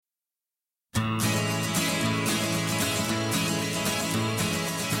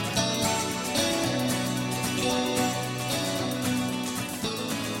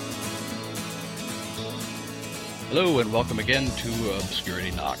Hello and welcome again to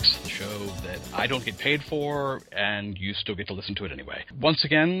Obscurity Knocks, the show that I don't get paid for and you still get to listen to it anyway. Once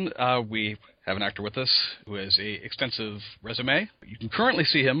again, we have an actor with us who has an extensive resume. You can currently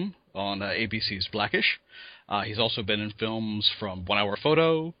see him on ABC's Blackish. He's also been in films from 1 Hour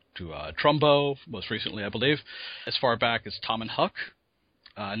Photo to Trumbo, most recently I believe, as far back as Tom and Huck,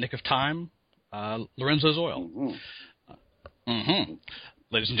 Nick of Time, Lorenzo's Oil.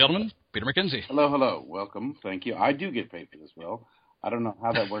 Ladies and gentlemen, Peter Mackenzie. Hello. Welcome. Thank you. I do get paid for this, Will. I don't know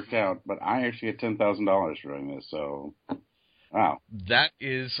how that worked out, but I actually get $10,000 during this, so wow. That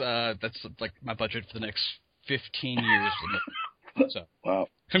is, that's like my budget for the next 15 years. So, wow.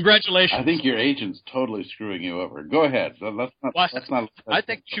 Congratulations. I think your agent's totally screwing you over. Go ahead. I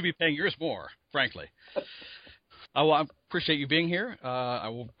think you should be paying yours more, frankly. I appreciate you being here. I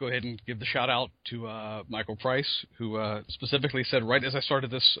will go ahead and give the shout-out to Michael Price, who specifically said right as I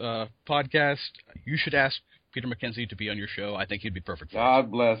started this podcast, you should ask Peter Mackenzie to be on your show. I think he'd be perfect for it.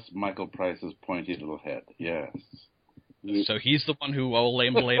 God bless Michael Price's pointy little head. Yes. So he's the one who I'll lay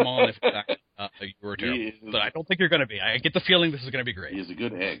blame on if you were terrible. But I don't think you're going to be. I get the feeling this is going to be great. He's a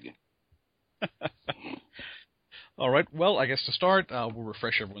good egg. All right. Well, I guess to start, we'll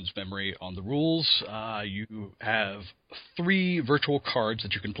refresh everyone's memory on the rules. You have 3 virtual cards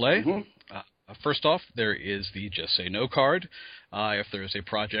that you can play. First off, there is the Just Say No card. If there is a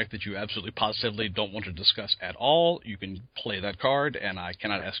project that you absolutely positively don't want to discuss at all, you can play that card, and I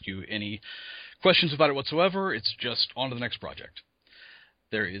cannot ask you any questions about it whatsoever. It's just on to the next project.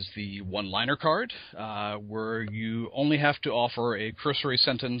 There is the one-liner card, where you only have to offer a cursory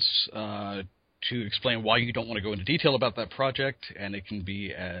sentence to explain why you don't want to go into detail about that project, and it can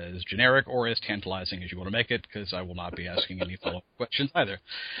be as generic or as tantalizing as you want to make it, because I will not be asking any follow-up questions either.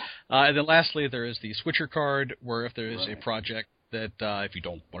 And then lastly, there is the switcher card, where if there is a project that if you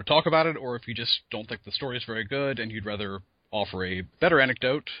don't want to talk about it, or if you just don't think the story is very good and you'd rather offer a better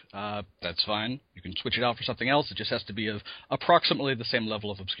anecdote, that's fine. You can switch it out for something else. It just has to be of approximately the same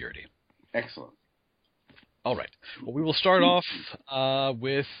level of obscurity. Excellent. All right. Well, we will start off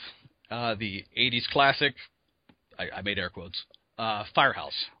with the 80s classic, I made air quotes,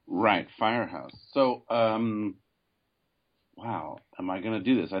 Firehouse. Right, Firehouse. So, wow, am I going to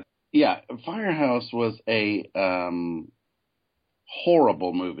do this? Firehouse was a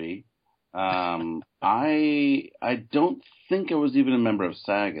horrible movie. I don't think I was even a member of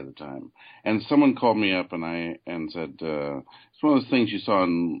SAG at the time. And someone called me up and said, it's one of those things you saw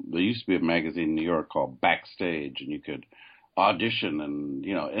there used to be a magazine in New York called Backstage, and you could audition and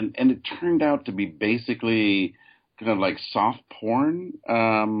it turned out to be basically kind of like soft porn.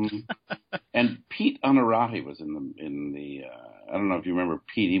 And Pete Honorati was in the I don't know if you remember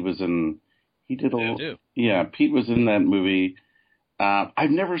Pete. He did I do. Yeah, Pete was in that movie. I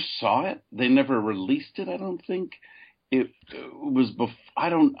never saw it. They never released it, I don't think. It was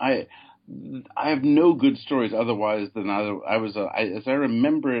I have no good stories otherwise than as I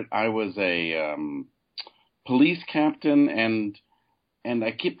remember it, I was a police captain, and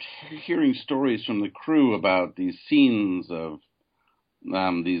I kept hearing stories from the crew about these scenes of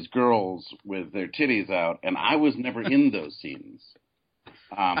these girls with their titties out, and I was never in those scenes.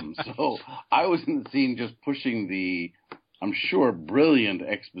 So I was in the scene just pushing the, I'm sure, brilliant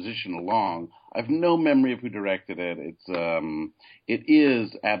exposition along. I have no memory of who directed it. It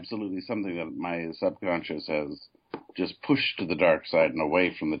is absolutely something that my subconscious has just pushed to the dark side and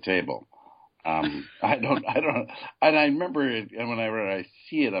away from the table. I don't, and I remember it, and whenever I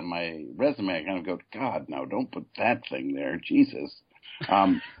see it on my resume, I kind of go, God, no, don't put that thing there, Jesus.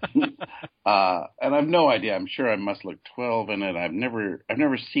 And I have no idea. I'm sure I must look 12 in it. I've never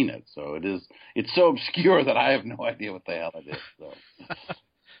seen it, so it's so obscure that I have no idea what the hell it is. So.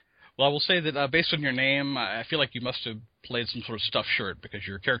 Well, I will say that based on your name, I feel like you must have played some sort of stuffed shirt, because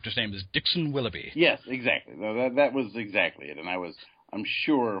your character's name is Dixon Willoughby. Yes, exactly. No, that was exactly it, and I'm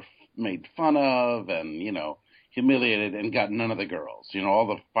sure, made fun of and, humiliated and got none of the girls. All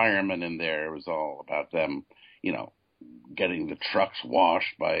the firemen in there, it was all about them, getting the trucks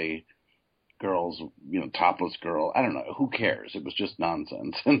washed by girls, topless girl. I don't know. Who cares? It was just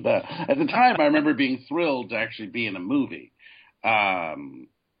nonsense. And at the time, I remember being thrilled to actually be in a movie. Was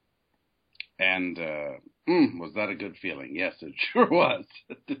that a good feeling? Yes, it sure was.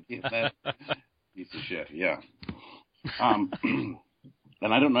 To be in that piece of shit, yeah.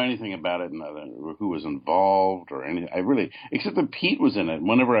 And I don't know anything about it, and who was involved or anything. Except that Pete was in it.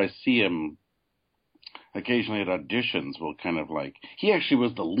 Whenever I see him occasionally at auditions, will kind of like, he actually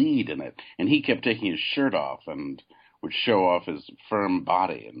was the lead in it, and he kept taking his shirt off and would show off his firm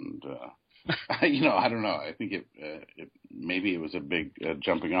body. And, I don't know. I think maybe it was a big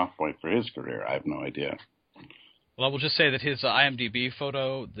jumping off point for his career. I have no idea. Well, I will just say that his IMDb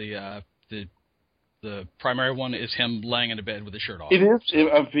photo, the primary one, is him laying in a bed with his shirt off. It is?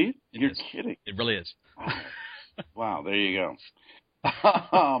 So, Pete? You're is. kidding. It really is. Wow, there you go.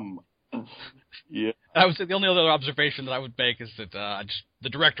 Yeah. I would say the only other observation that I would make is that the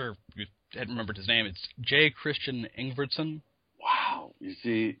director, you hadn't remembered his name, it's J. Christian Ingvarsson. Wow. You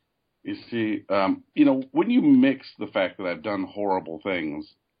see, when you mix the fact that I've done horrible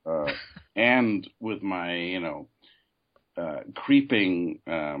things, and with my, creeping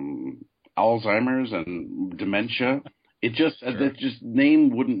Alzheimer's and dementia, that just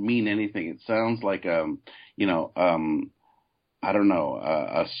name wouldn't mean anything. It sounds like I don't know,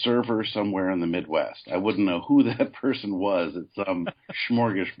 a server somewhere in the Midwest. I wouldn't know who that person was at some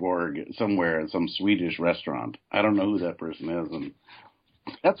smorgasbord somewhere in some Swedish restaurant. I don't know who that person is, and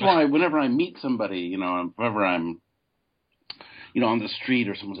that's why whenever I meet somebody, whenever I'm, on the street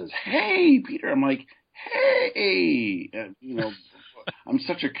or someone says, "Hey, Peter," I'm like, "Hey," I'm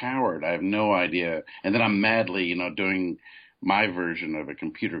such a coward. I have no idea, and then I'm madly, doing my version of a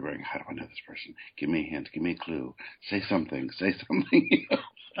computer going, "How do I know this person? Give me a hint. Give me a clue. Say something. Say something."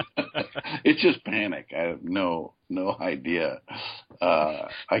 It's just panic. I have no idea.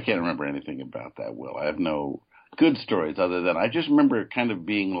 I can't remember anything about that, Will. I have no good stories other than I just remember it kind of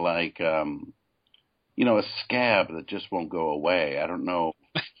being like, a scab that just won't go away. I don't know.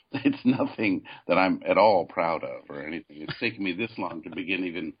 It's nothing that I'm at all proud of or anything. It's taken me this long to begin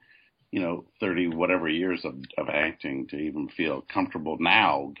even 30 whatever years of acting to even feel comfortable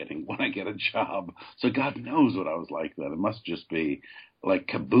now when I get a job. So God knows what I was like then. It must just be like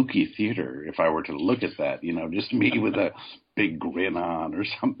kabuki theater if I were to look at that, just me with a big grin on or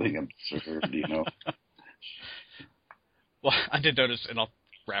something absurd, Well, I did notice, and I'll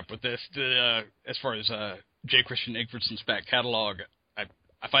wrap with this, as far as J. Christian Ingvarsson's back catalog,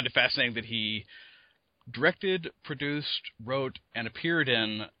 I find it fascinating that he directed, produced, wrote, and appeared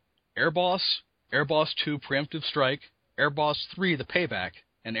in Airboss, Airboss 2 Preemptive Strike, Airboss 3 The Payback,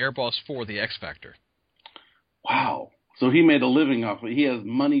 and Airboss 4 The X Factor. Wow. So he made a living off it. He has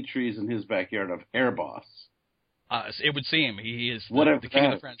money trees in his backyard of Airboss. It would seem. He is the king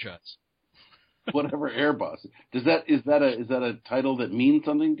of the franchise. Whatever Airboss. Is that a title that means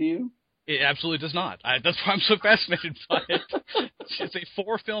something to you? It absolutely does not. That's why I'm so fascinated by it. It's a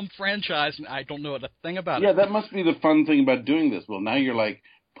 4-film franchise, and I don't know a thing about it. Yeah, that must be the fun thing about doing this. Well, now you're like,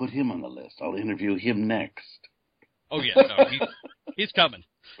 put him on the list. I'll interview him next. Oh, yeah. No, he's coming.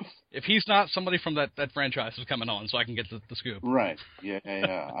 If he's not, somebody from that franchise is coming on, so I can get the scoop. Right. Yeah.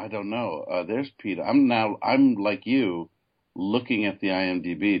 I don't know. There's Peter. I'm like you, looking at the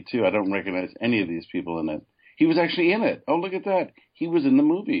IMDb, too. I don't recognize any of these people in it. He was actually in it. Oh, look at that. He was in the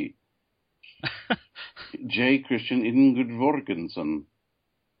movie. J. Christian Ingvarsson.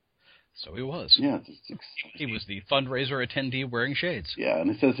 So he was. Yeah, he was the fundraiser attendee wearing shades. Yeah,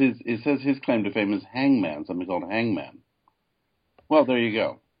 and it says his claim to fame is Hangman, something called Hangman. Well, there you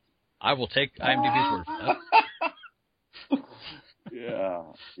go. I will take IMDb's word for that.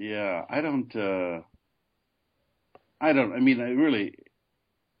 Yeah. I mean,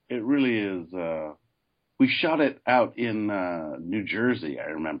 it really is. We shot it out in New Jersey,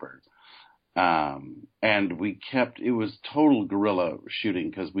 I remember. And it was total guerrilla shooting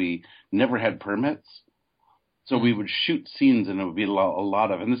because we never had permits. So we would shoot scenes and it would be a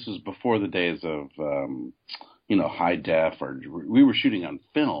lot of, and this was before the days of, high def, or we were shooting on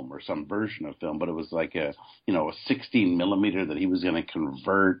film or some version of film, but it was like a 16 millimeter that he was going to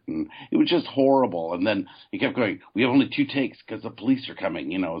convert, and it was just horrible. And then he kept going, "We have only 2 takes because the police are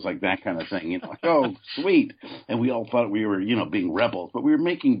coming," it was like that kind of thing, like, oh, sweet. And we all thought we were, being rebels, but we were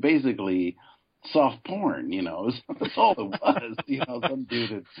making basically soft porn, that's all it was. Some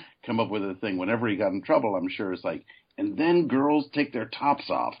dude had come up with a thing. Whenever he got in trouble, I'm sure it's like, and then girls take their tops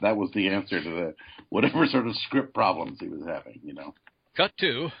off. That was the answer to the whatever sort of script problems he was having, Cut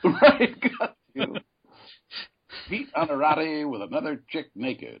to. Right, cut to. Pete Honorati with another chick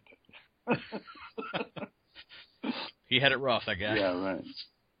naked. He had it rough, that guy. Yeah, right.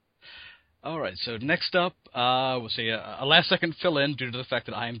 All right, so next up, we'll see a last-second fill-in due to the fact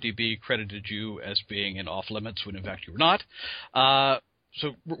that IMDb credited you as being in Off Limits when, in fact, you were not.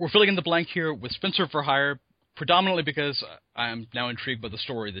 So we're filling in the blank here with Spencer for Hire, predominantly because I am now intrigued by the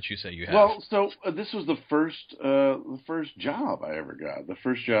story that you say you have. Well, so this was the first job I ever got. The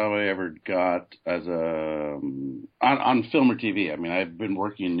first job I ever got as on film or TV. I mean, I've been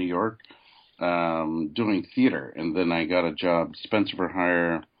working in New York doing theater, and then I got a job, Spencer for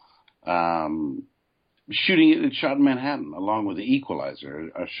Hire, shooting it shot in Manhattan along with The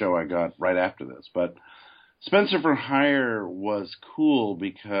Equalizer, a show I got right after this. But Spencer for Hire was cool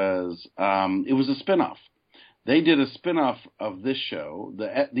because it was a spinoff. They did a spinoff of this show.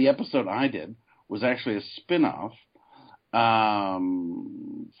 The episode I did was actually a spinoff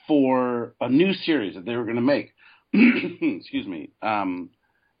for a new series that they were going to make. Excuse me. And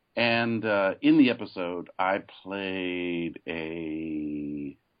in the episode, I played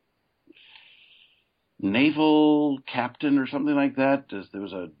a naval captain or something like that. There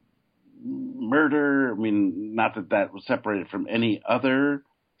was a murder. I mean, not that was separated from any other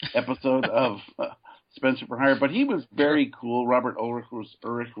episode of Spencer for Hire, but he was very cool. Robert Ulrich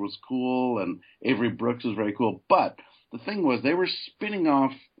was cool, and Avery Brooks was very cool. But the thing was, they were spinning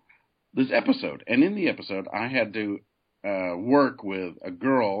off this episode, and in the episode, I had to work with a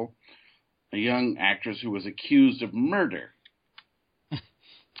girl, a young actress who was accused of murder.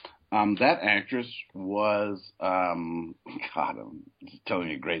 That actress was, God, I'm telling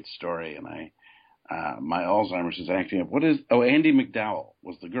you a great story, and my Alzheimer's is acting up. Andie MacDowell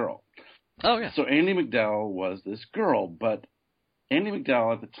was the girl. Oh, yeah. So Andie MacDowell was this girl, but Andie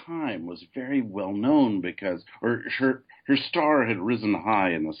MacDowell at the time was very well known because, or her star had risen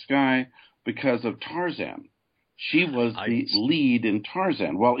high in the sky because of Tarzan. She was the lead in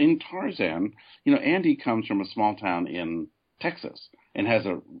Tarzan. Well, in Tarzan, Andie comes from a small town in Texas and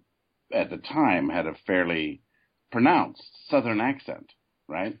at the time, had a fairly pronounced Southern accent,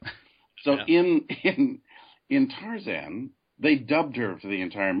 right? So yeah. in Tarzan, they dubbed her for the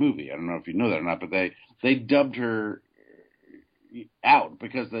entire movie. I don't know if you know that or not, but they dubbed her out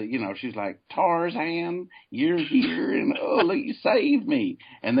because she's like, Tarzan, you're here, and oh, look, you saved me.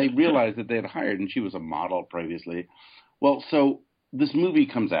 And they realized that they had hired, and she was a model previously. Well, so this movie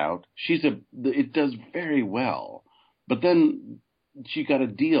comes out. It does very well, but then she got a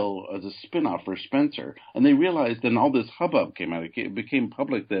deal as a spinoff for Spencer, and they realized then all this hubbub came out. It became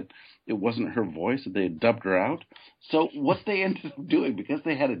public that it wasn't her voice, that they had dubbed her out. So what they ended up doing, because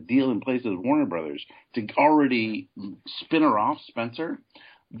they had a deal in place with Warner Brothers to already spin her off, Spencer,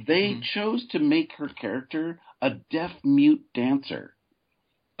 they chose to make her character a deaf-mute dancer.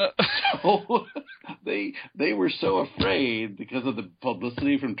 So they were so afraid because of the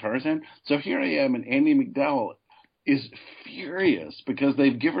publicity from Tarzan. So here I am, and Andie MacDowell is furious because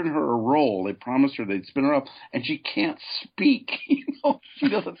they've given her a role. They promised her they'd spin her up, and she can't speak. She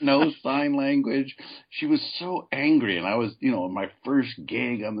doesn't know sign language. She was so angry, and I was, in my first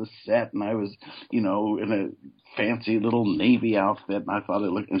gig on the set, and I was, in a fancy little Navy outfit, and I thought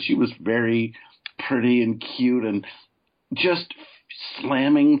it looked, and she was very pretty and cute, and just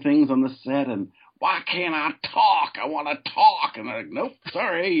slamming things on the set, and why can't I talk? I want to talk. And they're like, nope,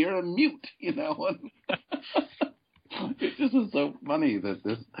 sorry, you're a mute, It just was so funny that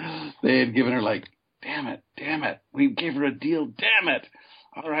they had given her damn it, we gave her a deal, damn it.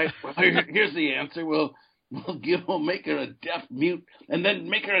 All right, well, here's the answer. We'll make her a deaf mute and then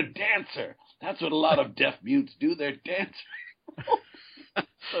make her a dancer. That's what a lot of deaf mutes do. They're dancers.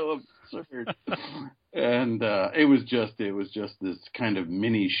 So absurd. And it was just this kind of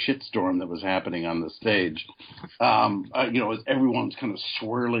mini shitstorm that was happening on the stage. As everyone's kind of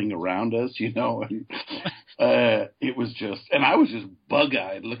swirling around us, and it was just, and I was just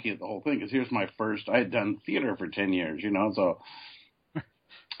bug-eyed looking at the whole thing, because here's my first, I had done theater for 10 years, so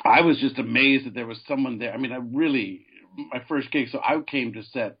I was just amazed that there was someone there. I mean, my first gig, so I came to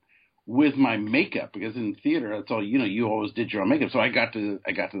set with my makeup, because in theater, that's all, you always did your own makeup. So I got to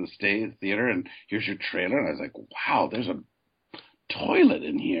the stage theater, and here's your trailer. And I was like, wow, there's a toilet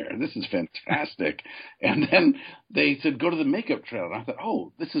in here. This is fantastic. And then they said, go to the makeup trailer. And I thought,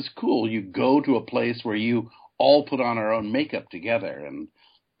 oh, this is cool. You go to a place where you all put on our own makeup together. And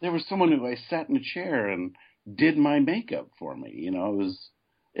there was someone who I sat in a chair and did my makeup for me.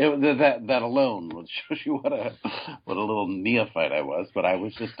 That alone would show you what a little neophyte I was. But I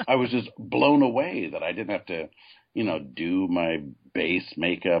was just blown away that I didn't have to, do my base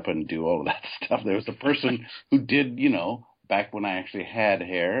makeup and do all of that stuff. There was a person who did, back when I actually had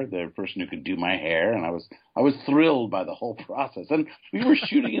hair, the person who could do my hair, and I was thrilled by the whole process. And we were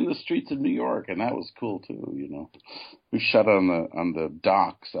shooting in the streets of New York, and that was cool too. We shot on the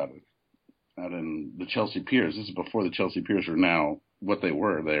docks out in the Chelsea Piers. This is before the Chelsea Piers were now what they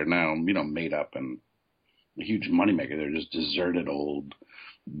were. They're now, made up and a huge moneymaker. They're just deserted old,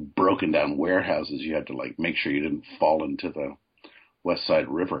 broken down warehouses. You had to make sure you didn't fall into the West Side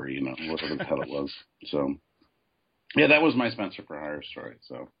River, whatever the hell it was. So, yeah, that was my Spencer for Hire story.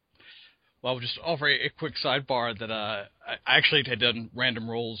 So, well, just offer a quick sidebar that I actually had done random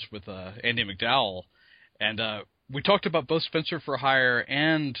roles with Andie MacDowell, and we talked about both Spencer for Hire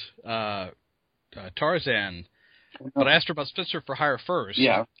and Tarzan. But I asked her about Spencer for Hire first.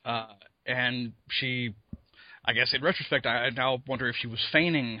 Yeah. And she I guess in retrospect, I now wonder if she was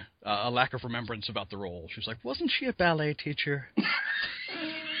feigning a lack of remembrance about the role. She was like, wasn't she a ballet teacher?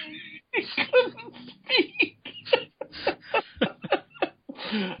 He couldn't speak.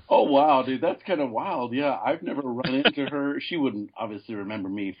 Oh, wow, dude, that's kind of wild. Yeah, I've never run into her. She wouldn't obviously remember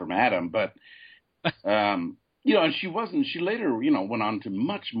me from Adam, but, and she later, went on to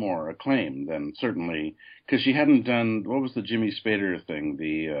much more acclaim than certainly, because she hadn't done, what was the Jimmy Spader thing?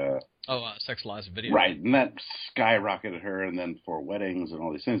 Sex, Lies, and Video. Right, and that skyrocketed her, and then Four Weddings and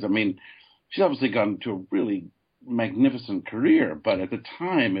all these things. I mean, she's obviously gone to a really magnificent career, but at the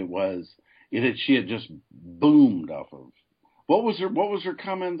time she had just boomed off of. What was her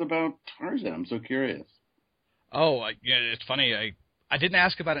comment about Tarzan? I'm so curious. Oh, it's funny. I didn't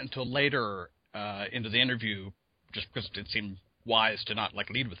ask about it until later into the interview, just because it seemed wise to not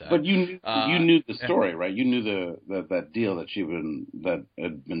lead with that. But you knew the story, right? You knew that deal that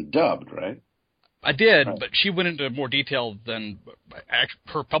had been dubbed, right? I did, right. But she went into more detail than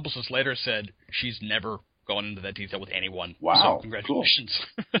her publicist later said. She's never gone into that detail with anyone. Wow, so congratulations.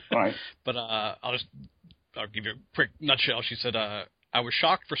 Cool. All right, but I'll give you a quick nutshell. She said, I was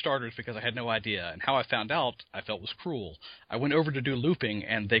shocked for starters because I had no idea, and how I found out I felt was cruel. I went over to do looping,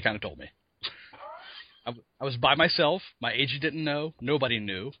 and they kind of told me. I was by myself. My agent didn't know. Nobody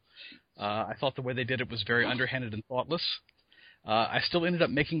knew. I thought the way they did it was very underhanded and thoughtless. I still ended up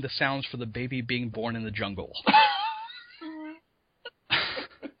making the sounds for the baby being born in the jungle.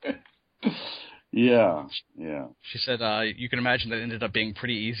 Yeah. She said, you can imagine that it ended up being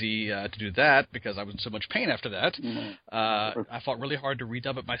pretty easy to do that because I was in so much pain after that. Mm-hmm. I fought really hard to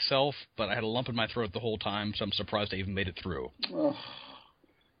redub it myself, but I had a lump in my throat the whole time, so I'm surprised I even made it through. Oh,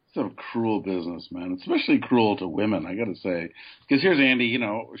 it's a cruel business, man. Especially cruel to women, I got to say. Because here's Andy,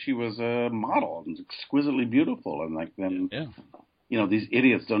 she was a model and exquisitely beautiful. And then, these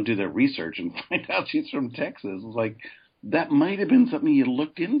idiots don't do their research and find out she's from Texas. It's like, that might have been something you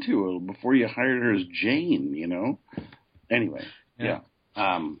looked into before you hired her as Jane, Anyway, yeah.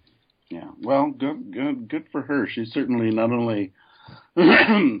 Well, good for her. She certainly not only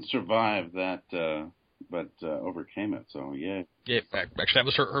survived that, but overcame it. So, yeah. Yeah, actually, that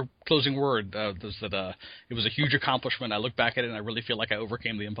was her closing word, was that it was a huge accomplishment. I look back at it, and I really feel like I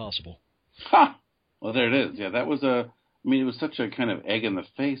overcame the impossible. Ha! Well, there it is. Yeah, that was it was such a kind of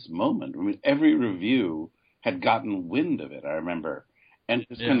egg-in-the-face moment. I mean, every review had gotten wind of it, I remember, and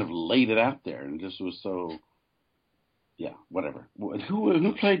just kind of laid it out there, and just was so, whatever.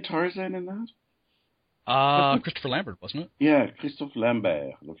 Who played Tarzan in that? Christopher Lambert, wasn't it? Yeah, Christophe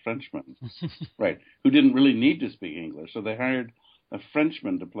Lambert, the Frenchman, right? Who didn't really need to speak English, so they hired a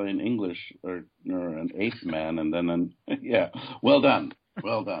Frenchman to play an English or an eighth man, and then well done.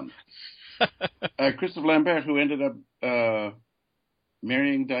 Christophe Lambert, who ended up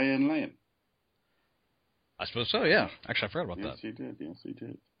marrying Diane Lane. I suppose so, yeah. Actually, I forgot about that. Yes, he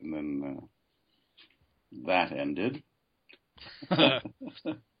did. And then that ended. Okay,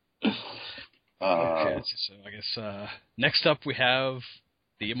 so I guess next up we have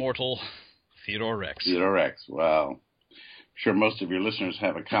the immortal Theodore Rex. Theodore Rex, wow. I'm sure most of your listeners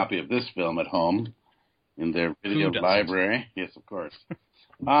have a copy of this film at home in their video library. Yes, of course.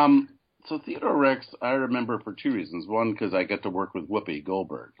 So Theodore Rex, I remember for two reasons. One, because I got to work with Whoopi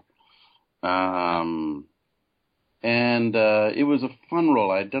Goldberg. And it was a fun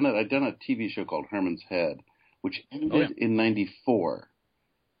role. I'd done a TV show called Herman's Head, which ended in '94.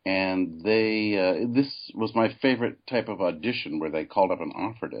 And this was my favorite type of audition where they called up and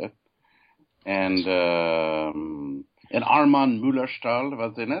offered it. And Armand Mullerstahl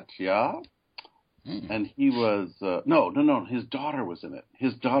was in it, yeah. Mm. And he was, no, his daughter was in it.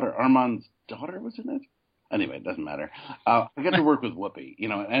 Armand's daughter was in it? Anyway, it doesn't matter. I got to work with Whoopi,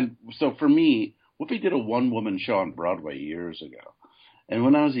 and so for me, Whoopi did a one-woman show on Broadway years ago. And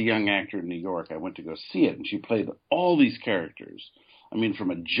when I was a young actor in New York, I went to go see it, and she played all these characters. I mean,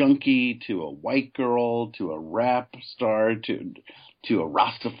 from a junkie to a white girl to a rap star to a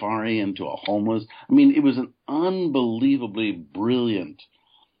Rastafarian to a homeless. I mean, it was an unbelievably brilliant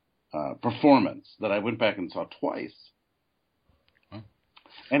performance that I went back and saw twice. Huh.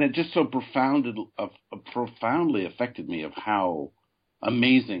 And it just so profoundly affected me of how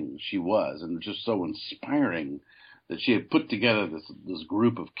amazing she was, and just so inspiring that she had put together this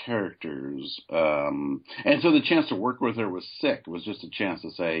group of characters. And so the chance to work with her was sick. It was just a chance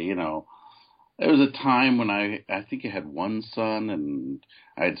to say, there was a time when I think I had one son, and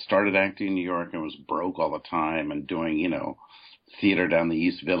I had started acting in New York and was broke all the time and doing, theater down the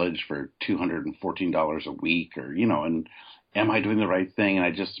East Village for $214 a week, or, and am I doing the right thing? And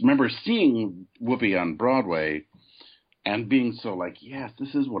I just remember seeing Whoopi on Broadway and being so like, yes,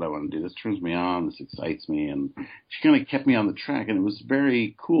 this is what I want to do. This turns me on. This excites me. And she kind of kept me on the track. And it was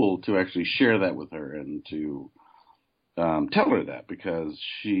very cool to actually share that with her and to tell her that, because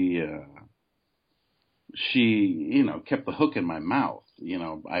she, kept the hook in my mouth.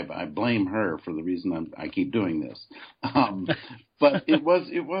 I blame her for the reason I keep doing this. But it was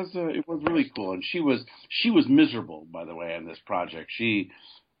really cool. And she was miserable, by the way, on this project. She,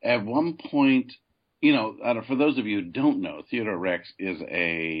 at one point, for those of you who don't know, Theodore Rex is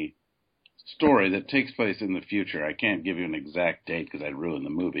a story that takes place in the future. I can't give you an exact date because I'd ruin the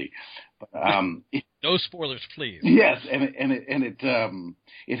movie. But, no spoilers, please. Yes,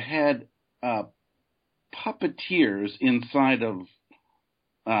 it had puppeteers inside of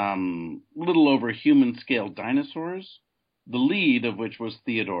little over human scale dinosaurs. The lead of which was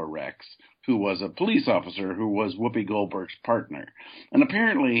Theodore Rex, who was a police officer who was Whoopi Goldberg's partner. And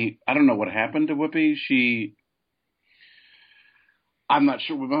apparently, I don't know what happened to Whoopi. I'm not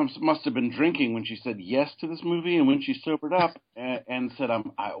sure, must have been drinking when she said yes to this movie, and when she sobered up and said,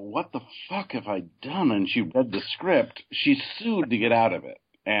 what the fuck have I done? And she read the script, she sued to get out of it.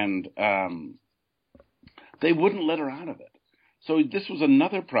 And they wouldn't let her out of it. So this was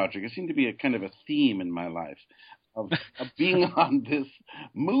another project. It seemed to be a kind of a theme in my life of being on this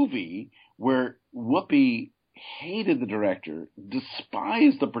movie where Whoopi hated the director,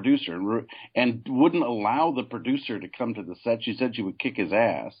 despised the producer, and wouldn't allow the producer to come to the set. She said she would kick his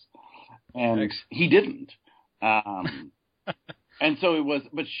ass, and he didn't. And so it was,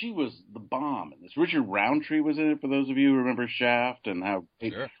 but she was the bomb in this. Richard Roundtree was in it, for those of you who remember Shaft and how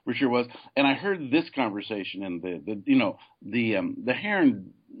great Richard was. And I heard this conversation in the hair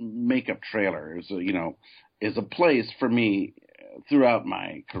and makeup trailer is a place for me throughout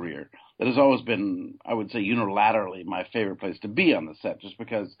my career that has always been, I would say, unilaterally my favorite place to be on the set, just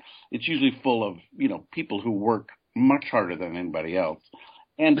because it's usually full of, people who work much harder than anybody else.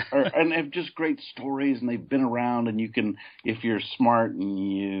 And have just great stories, and they've been around, and you can, if you're smart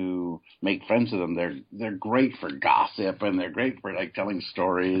and you make friends with them, they're great for gossip, and they're great for like telling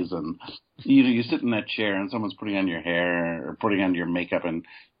stories. And you sit in that chair, and someone's putting on your hair or putting on your makeup and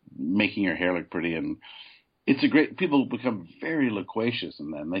making your hair look pretty, and it's a great. People become very loquacious,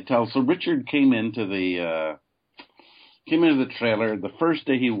 and then they tell. So Richard came into the trailer the first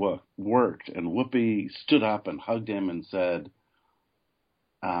day he worked, and Whoopi stood up and hugged him and said,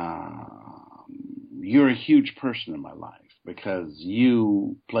 you're a huge person in my life because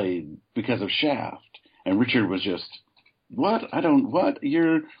you played because of Shaft. And Richard was just, what?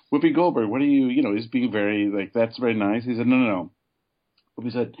 You're Whoopi Goldberg. What are you, he's being very, like, that's very nice. He said, no.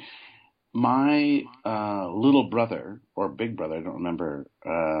 Whoopi said, my little brother, or big brother, I don't remember,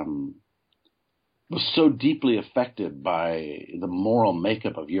 was so deeply affected by the moral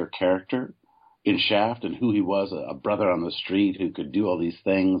makeup of your character in Shaft and who he was, a brother on the street who could do all these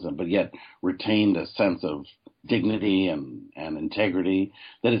things, but yet retained a sense of dignity and integrity,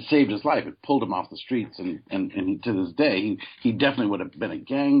 that it saved his life. It pulled him off the streets, and to this day, he definitely would have been a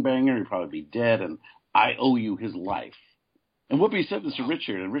gangbanger. He'd probably be dead, and I owe you his life. And Whoopi said this to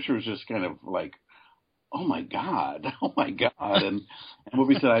Richard, and Richard was just kind of like, oh my God. And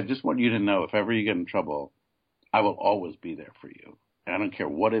Whoopi said, I just want you to know, if ever you get in trouble, I will always be there for you. I don't care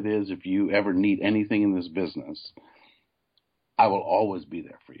what it is. If you ever need anything in this business, I will always be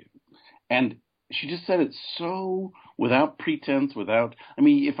there for you. And she just said it so without pretense,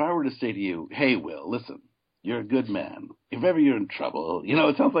 if I were to say to you, hey, Will, listen, you're a good man. If ever you're in trouble,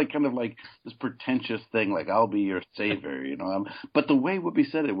 it sounds like kind of like this pretentious thing, like I'll be your savior, But the way Whoopi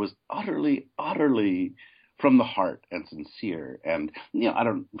said it was utterly, utterly from the heart and sincere. And,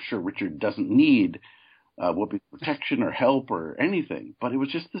 I'm sure Richard doesn't need Whoopi's protection or help or anything, but it was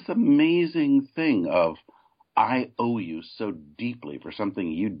just this amazing thing of, I owe you so deeply for something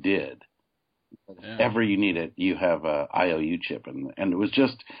you did. Yeah. If ever you need it, you have a IOU chip. And it was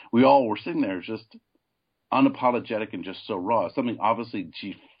just, we all were sitting there just unapologetic and just so raw. Something obviously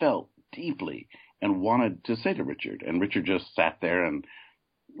she felt deeply and wanted to say to Richard. And Richard just sat there and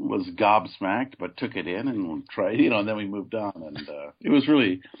was gobsmacked, but took it in and tried, and then we moved on. And it was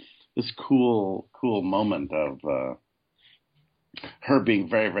really this cool moment of her being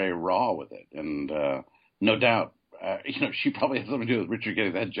very, very raw with it. And no doubt, she probably had something to do with Richard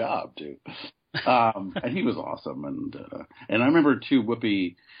getting that job too. And he was awesome. And I remember too,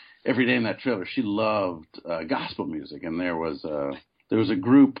 Whoopi, every day in that trailer, she loved gospel music. And there was a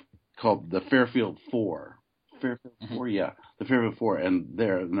group called the Fairfield Four. The Fairfield Four. And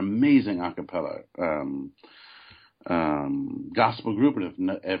they're an amazing a cappella gospel group.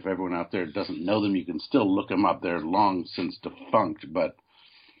 And if everyone out there doesn't know them, you can still look them up. They're long since defunct. But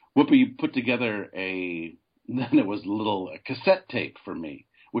Whoopi put together a then it was a little cassette tape for me,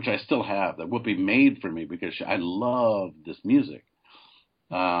 which I still have, that Whoopi made for me because I loved this music.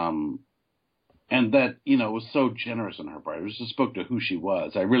 And that, was so generous on her part. It just spoke to who she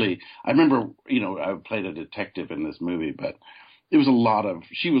was. I remember, I played a detective in this movie, but it was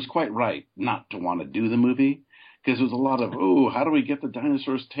she was quite right not to want to do the movie, because it was a lot of, how do we get the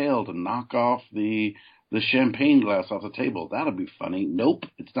dinosaur's tail to knock off the champagne glass off the table? That'll be funny. Nope,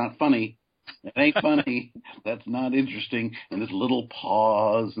 it's not funny. It ain't funny. That's not interesting. And this little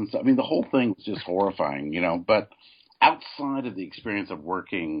pause and stuff. I mean, the whole thing was just horrifying, but outside of the experience of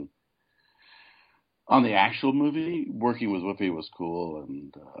working on the actual movie, working with Whoopi was cool,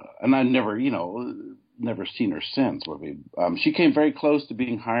 and I never seen her since. Whoopi, she came very close to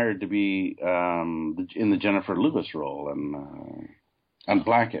being hired to be in the Jennifer Lewis role on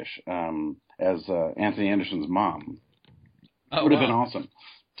Blackish as Anthony Anderson's mom. It would have been awesome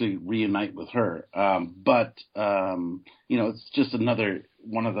to reunite with her, but it's just another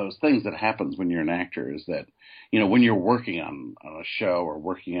one of those things that happens when you're an actor, is that when you're working on a show or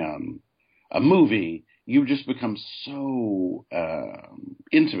working on a movie, you just become so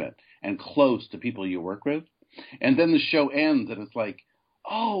intimate and close to people you work with. And then the show ends and it's like,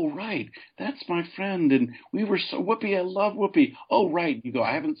 oh, right, that's my friend. And we were so Whoopi, I love Whoopi. Oh, right. You go,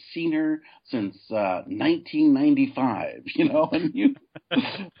 I haven't seen her since 1995, and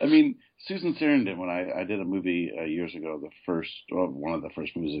I mean, Susan Sarandon, when I did a movie years ago, one of the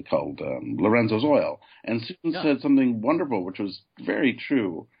first movies called Lorenzo's Oil. And Susan said something wonderful, which was very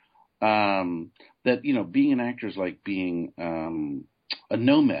true. That, being an actor is like being a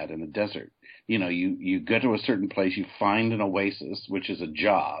nomad in the desert. You go to a certain place, you find an oasis, which is a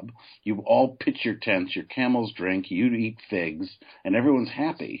job. You all pitch your tents, your camels drink, you eat figs, and everyone's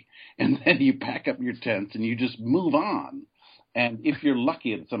happy. And then you pack up your tents and you just move on. And if you're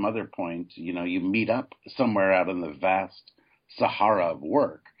lucky at some other point, you meet up somewhere out in the vast Sahara of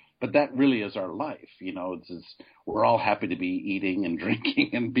work. But that really is our life, we're all happy to be eating and drinking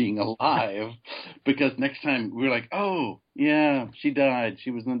and being alive, because next time we're like, oh, yeah, she died.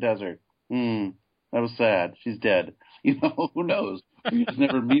 She was in the desert. That was sad. She's dead. Who knows? We just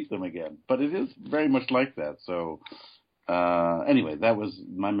never meet them again. But it is very much like that. So anyway, that was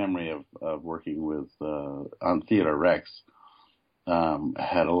my memory of working with on Theodore Rex.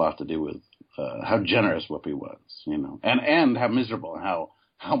 Had a lot to do with how generous Whoopi was, and how miserable,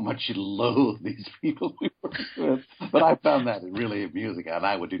 how much she loathed these people we worked with. But I found that really amusing, and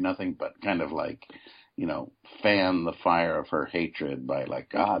I would do nothing but kind of like, fan the fire of her hatred by like,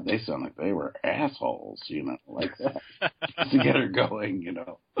 God, they sound like they were assholes, like that, to get her going,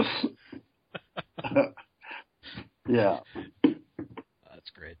 Yeah. That's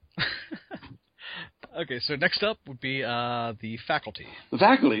great. Okay, so next up would be The Faculty. The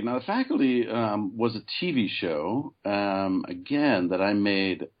Faculty. Now, The Faculty was a TV show, again, that I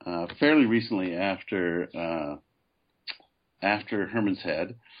made fairly recently after Herman's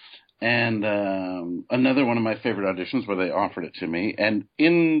Head. And another one of my favorite auditions where they offered it to me. And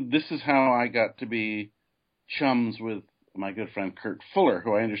this is how I got to be chums with my good friend Kurt Fuller,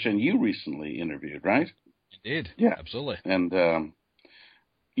 who I understand you recently interviewed, right? I did. Yeah. Absolutely. And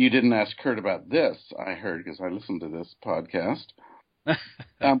you didn't ask Kurt about this, I heard, because I listened to this podcast.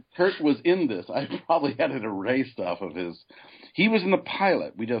 Kurt was in this. I probably had it erased off of his. He was in the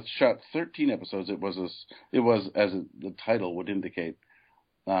pilot. We just shot 13 episodes. It was as the title would indicate,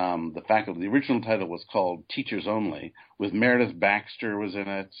 The Faculty. The original title was called Teachers Only, with Meredith Baxter was in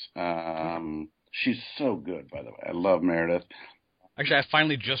it. She's so good, by the way. I love Meredith. Actually, I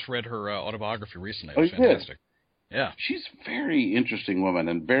finally just read her autobiography recently. It was fantastic. Yeah. She's a very interesting woman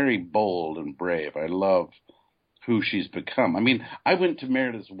and very bold and brave. I love who she's become. I mean, I went to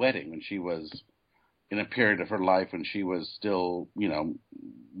Meredith's wedding when she was in a period of her life when she was still,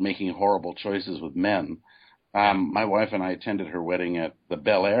 making horrible choices with men. My wife and I attended her wedding at the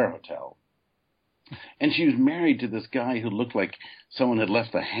Bel Air Hotel. And she was married to this guy who looked like someone had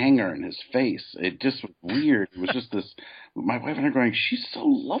left a hanger in his face. It just was weird. It was just this, my wife and I going, she's so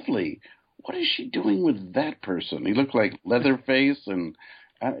lovely. What is she doing with that person? He looked like Leatherface, and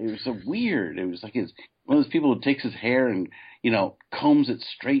it was so weird. It was like one of those people who takes his hair and, combs it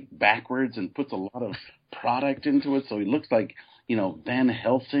straight backwards and puts a lot of product into it, so he looks like, Van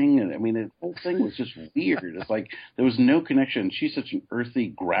Helsing. And I mean, the whole thing was just weird. It's like there was no connection. She's such an earthy,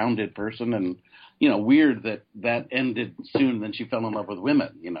 grounded person, and weird that ended soon. Then she fell in love with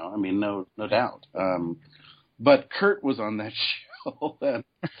women. I mean, no doubt. But Kurt was on that show, and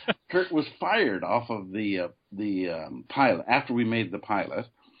Kurt was fired off of the pilot after we made the pilot,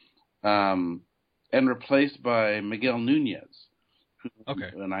 and replaced by Miguel Nunez,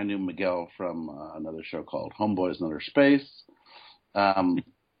 Okay. And I knew Miguel from another show called Homeboys in Outer Space.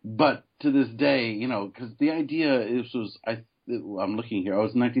 But to this day, because the idea I'm looking here. Oh,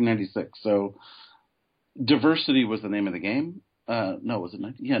 it was 1996. So Diversity was the name of the game. No, was it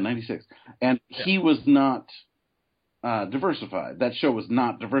 90? Yeah, 96. And he was not diversified. That show was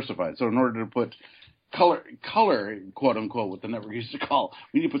not diversified. So in order to put color, quote unquote, what the network used to call,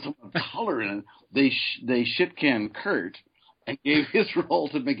 we need to put some color in it. They shit-canned Kurt and gave his role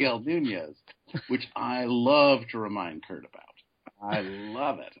to Miguel Nunez, which I love to remind Kurt about. I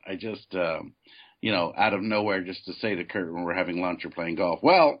love it. I just, out of nowhere, just to say to Kurt when we're having lunch or playing golf,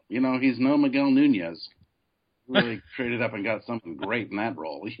 well, he's no Miguel Nunez. Really traded up and got something great in that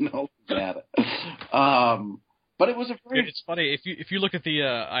role, But it was a very... It's funny, if you look at the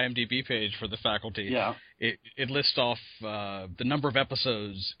IMDb page for the faculty, it lists off the number of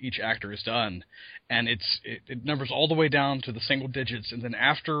episodes each actor has done, and it numbers all the way down to the single digits, and then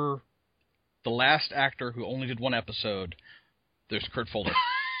after the last actor who only did one episode, there's Kurt Fuller.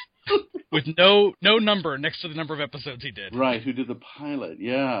 With no number next to the number of episodes he did. Right, who did the pilot.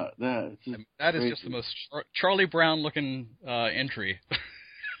 Yeah. That is just the most Charlie Brown-looking entry.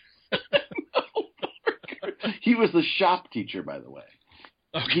 He was the shop teacher, by the way.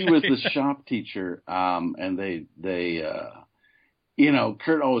 Okay. He was the shop teacher, and they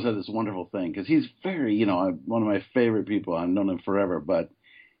Kurt always had this wonderful thing, because he's very, one of my favorite people. I've known him forever, but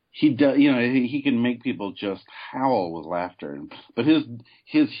he does, he can make people just howl with laughter. But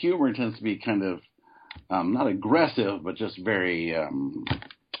his humor tends to be kind of not aggressive, but just very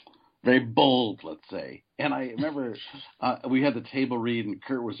very bold, let's say. And I remember we had the table read, and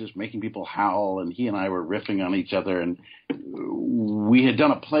Kurt was just making people howl, and he and I were riffing on each other. And we had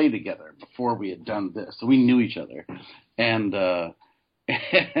done a play together before we had done this, so we knew each other. And I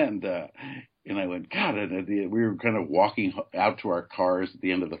went, God, and we were kind of walking out to our cars at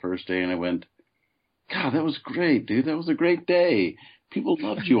the end of the first day, and I went, God, that was great, dude. That was a great day. People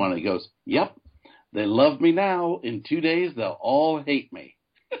loved you on it. He goes, yep, they love me now. In 2 days, they'll all hate me.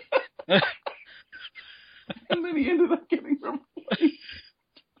 And then he ended up getting replaced.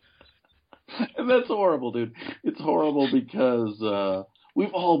 And that's horrible, dude. It's horrible because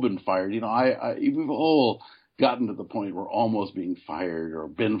we've all been fired. We've all gotten to the point where almost being fired or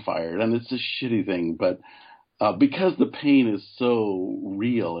been fired, and it's a shitty thing. But because the pain is so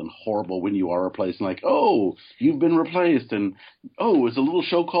real and horrible when you are replaced, and like, oh, you've been replaced, and oh, it's a little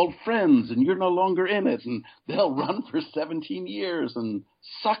show called Friends, and you're no longer in it, and they'll run for 17 years and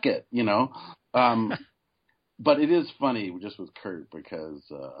suck it, But it is funny just with Kurt because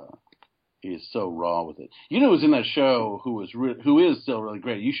he's so raw with it. Who's in that show who is still really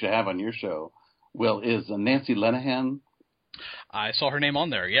great? You should have on your show, Will, is Nancy Lenehan. I saw her name on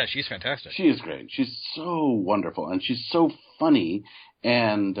there. Yeah, she's fantastic. She is great. She's so wonderful, and she's so funny,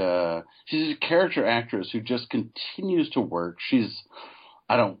 and she's a character actress who just continues to work. She's,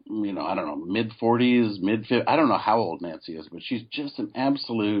 I don't know, mid-40s, mid-50s. I don't know how old Nancy is, but she's just an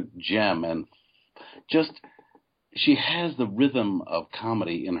absolute gem, and just she has the rhythm of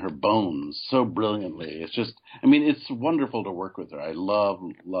comedy in her bones so brilliantly. It's just, it's wonderful to work with her. I love,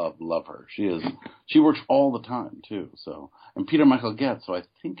 love, love her. She works all the time too. So, and Peter Michael Getz, who I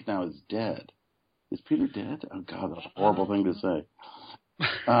think now is dead. Is Peter dead? Oh God, that's a horrible thing to say.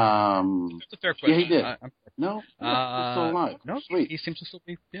 That's a fair question. Yeah, he did. No, he's still alive. No, sweet. He seems to still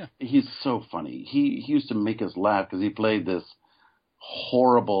be. Yeah, he's so funny. He used to make us laugh because he played this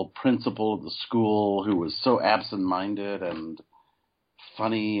horrible principal of the school who was so absent-minded and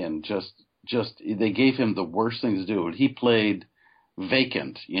funny, and just they gave him the worst things to do. And he played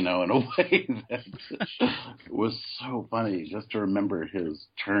vacant, in a way that was so funny just to remember his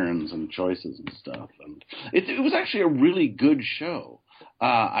turns and choices and stuff. And it was actually a really good show.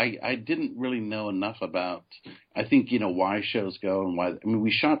 I didn't really know enough about, I think, why shows go and why.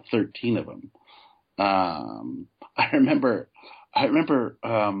 We shot 13 of them. I remember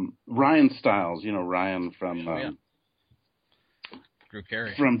Ryan Stiles, Ryan from Drew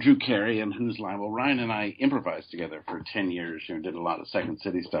Carey. From Drew Carey and Who's Line. Well, Ryan and I improvised together for 10 years. Did a lot of Second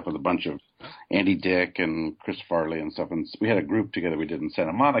City stuff with a bunch of Andy Dick and Chris Farley and stuff. And we had a group together we did in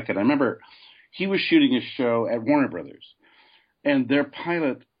Santa Monica. And I remember he was shooting a show at Warner Brothers, and their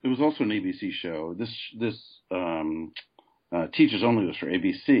pilot. It was also an ABC show. This Teachers Only was for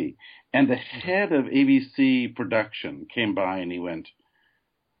ABC. And the head of ABC production came by and he went,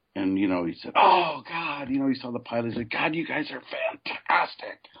 and, he said, oh, God, he saw the pilot. He said, God, you guys are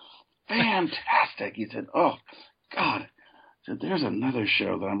fantastic. Fantastic. He said, oh, God. He said, there's another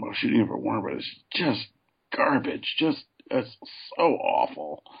show that I'm shooting for Warner Brothers. Just garbage. Just, it's so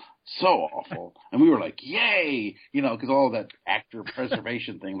awful. So awful. And we were like, yay, because all that actor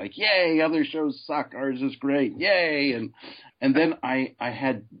preservation thing, like, yay, other shows suck, ours is great, yay. And then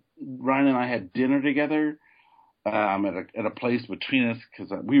Ryan and I had dinner together at a place between us,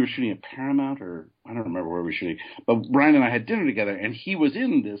 because we were shooting at Paramount, or I don't remember where we were shooting, but Ryan and I had dinner together, and he was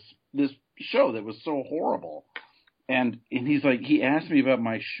in this show that was so horrible. And he's like, he asked me about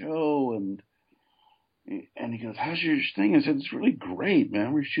my show, and he goes, how's your thing? I said, it's really great,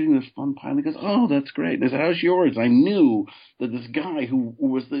 man. We're shooting this fun pilot. He goes, oh, that's great. And I said, how's yours? I knew that this guy who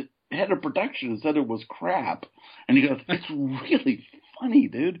was the head of production said it was crap. And he goes, it's really funny,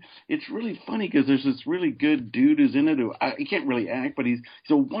 dude. It's really funny because there's this really good dude who's in it who he can't really act, but he's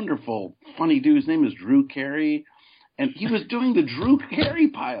a wonderful, funny dude. His name is Drew Carey. And he was doing the Drew Carey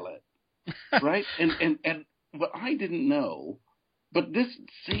pilot, right? And what I didn't know, but this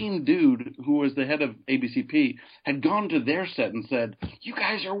same dude who was the head of ABCP had gone to their set and said, you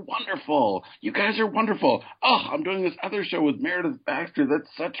guys are wonderful. You guys are wonderful. Oh, I'm doing this other show with Meredith Baxter. That's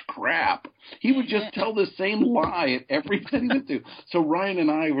such crap. He would just tell the same lie at every set he went to. So Ryan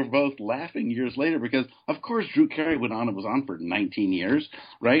and I were both laughing years later because, of course, Drew Carey went on and was on for 19 years,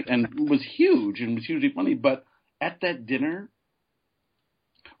 right? And was huge and was hugely funny. But at that dinner,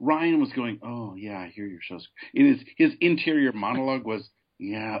 Ryan was going, oh, yeah, I hear your show's... His interior monologue was,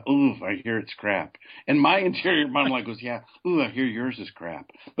 yeah, ooh, I hear it's crap. And my interior monologue was, yeah, ooh, I hear yours is crap.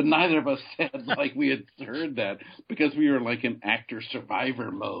 But neither of us said like we had heard that because we were like in actor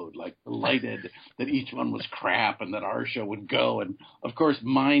survivor mode, like delighted that each one was crap and that our show would go. And, of course,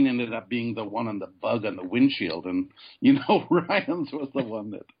 mine ended up being the one on the bug on the windshield. And, Ryan's was the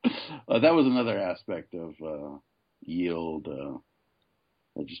one that... that was another aspect of Yield...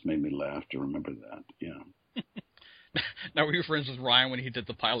 That just made me laugh to remember that. Yeah. Now, were you friends with Ryan when he did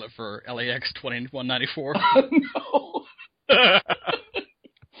the pilot for LAX 2194? No.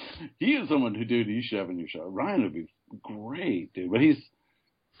 He is someone who, dude, you should have in your show. Ryan would be great, dude. But he's...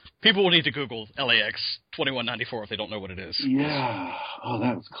 People will need to Google LAX 2194 if they don't know what it is. Yeah. Oh,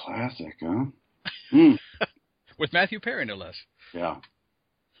 that was classic, huh? Mm. With Matthew Perry, no less. Yeah.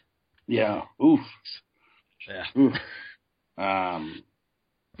 Yeah. Oof. Yeah. Oof.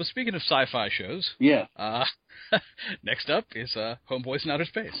 But speaking of sci-fi shows, yeah. Next up is Homeboys in Outer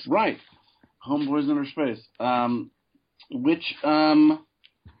Space. Right, Homeboys in Outer Space, which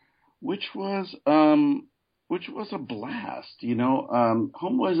was a blast.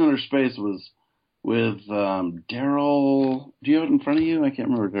 Homeboys in Outer Space was with Daryl. Do you have it in front of you? I can't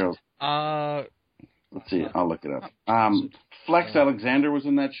remember Daryl. Let's see. I'll look it up. Flex Alexander was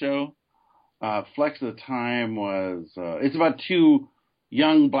in that show. Flex at the time was. It's about two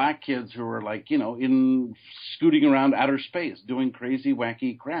young black kids who were in scooting around outer space doing crazy,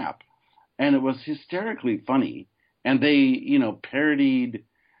 wacky crap. And it was hysterically funny. And they, parodied,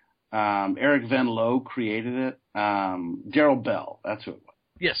 Eric Van Lowe created it. Daryl Bell, that's who it was.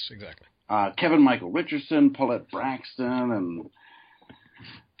 Yes, exactly. Kevin Michael Richardson, Paulette Braxton, and,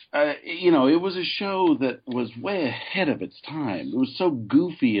 it was a show that was way ahead of its time. It was so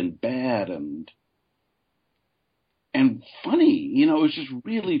goofy and bad and funny, it was just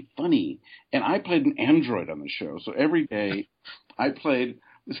really funny. And I played an android on the show. So every day I played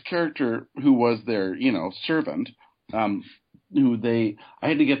this character who was their, servant, I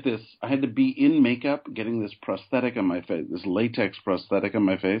had to be in makeup, getting this prosthetic on my face, this latex prosthetic on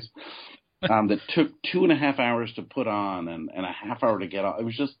my face, that took 2.5 hours to put on and a half hour to get off. It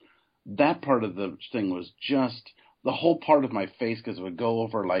was just, that part of the thing was just, the whole part of my face, because it would go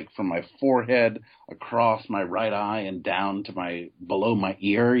over from my forehead across my right eye and down to below my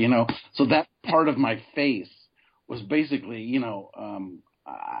ear, So that part of my face was basically, I'm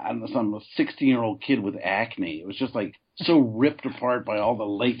a 16-year-old kid with acne. It was just so ripped apart by all the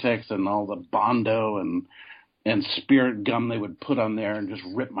latex and all the Bondo and spirit gum they would put on there and just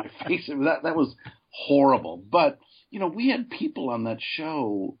rip my face. That was horrible. But, we had people on that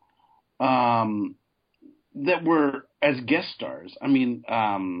show, that were as guest stars. I mean,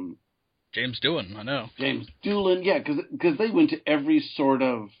 James Doohan, I know. James Doohan, yeah, because they went to every sort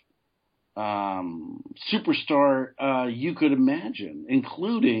of superstar you could imagine,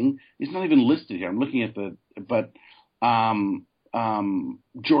 including, it's not even listed here. I'm looking at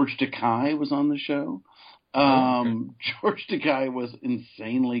George Takei was on the show. Okay. George Takei was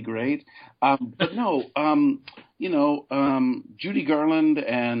insanely great. But no, Judy Garland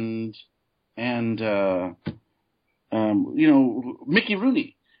and Mickey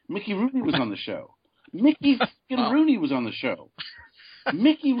Rooney. Mickey Rooney was on the show. Mickey Rooney was on the show.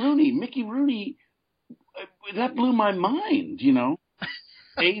 Mickey Rooney, that blew my mind,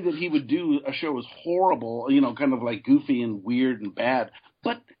 that he would do a show was horrible, kind of goofy and weird and bad.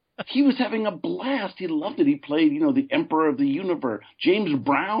 But He was having a blast. He loved it. He played, the Emperor of the Universe. James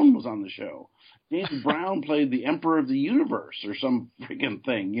Brown was on the show. James Brown played the Emperor of the Universe or some freaking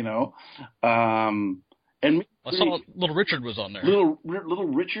thing, And I saw Little Richard was on there.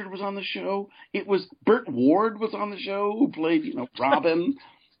 Little Richard was on the show. It was Burt Ward was on the show, who played, Robin.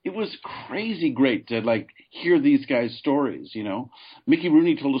 It was crazy great to hear these guys' stories. Mickey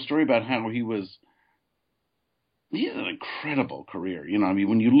Rooney told a story about how he had an incredible career.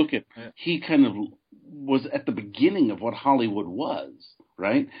 When you look at, he kind of was at the beginning of what Hollywood was,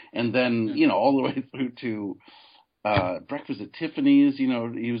 right? And then, all the way through to Breakfast at Tiffany's. He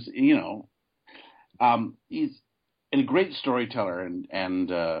was, he's a great storyteller,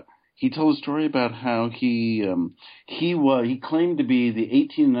 and he told a story about how he claimed to be the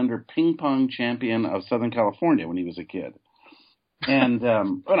 18 and under ping pong champion of Southern California when he was a kid. And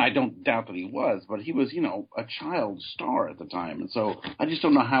I don't doubt that he was, but he was, a child star at the time. And so I just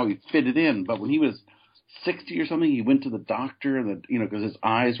don't know how he fitted in. But when he was 60 or something, he went to the doctor, and because his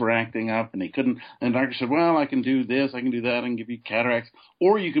eyes were acting up and he couldn't. And the doctor said, well, I can do this, I can do that, I can give you cataracts,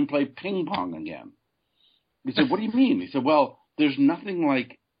 or you can play ping pong again. He said, what do you mean? He said, well, there's nothing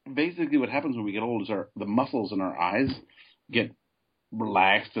like, basically what happens when we get old is the muscles in our eyes get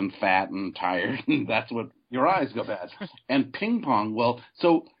relaxed and fat and tired, and that's what your eyes go bad. And ping pong,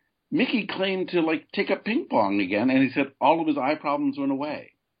 so Mickey claimed to take up ping pong again, and he said all of his eye problems went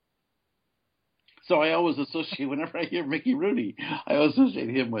away. So I always associate, whenever I hear Mickey Rooney, I always associate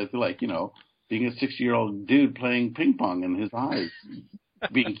him with being a 60-year-old dude playing ping pong and his eyes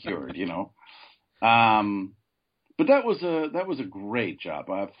being cured, But that was a great job.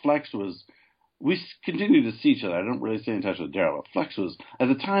 Flex was. We continue to see each other. I don't really stay in touch with Daryl, but Flex was, at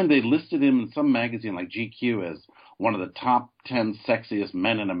the time, they listed him in some magazine like GQ as one of the top 10 sexiest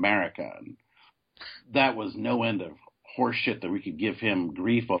men in America. And that was no end of horse shit that we could give him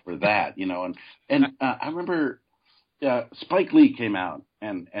grief over that, And I remember Spike Lee came out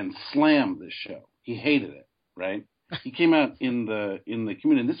and slammed this show. He hated it, right? He came out in the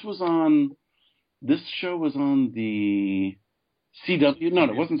community. This show was on the CW. No,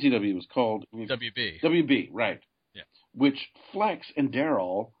 it wasn't CW. It was called WB. WB, right. Yeah. Which Flex and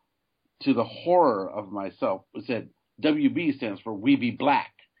Daryl, to the horror of myself, said WB stands for We Be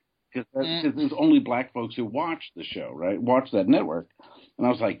Black. Because there's only black folks who watch the show, right? Watch that network. And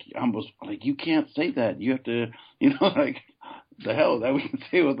I was like, you can't say that. You have to, the hell, that we can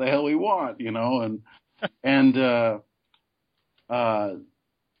say what the hell we want,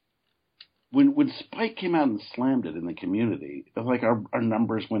 When Spike came out and slammed it in the community, it was like our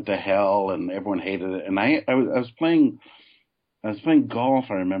numbers went to hell and everyone hated it. And I was playing golf,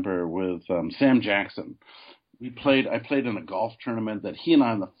 I remember, with Sam Jackson. I played in a golf tournament that he and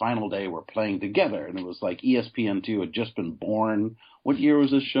I on the final day were playing together, and it was like ESPN2 had just been born. What year was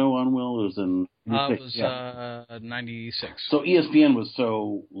this show on, Will? It was in 96. So ESPN was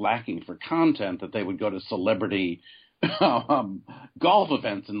so lacking for content that they would go to celebrity golf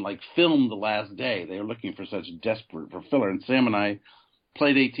events and film the last day. They were looking for such desperate for filler. And Sam and I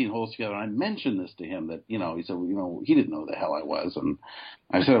played 18 holes together. And I mentioned this to him that, he said, he didn't know who the hell I was. And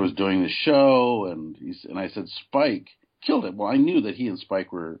I said I was doing the show, and I said, Spike killed it. Well, I knew that he and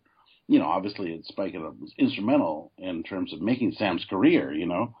Spike were, obviously Spike was instrumental in terms of making Sam's career,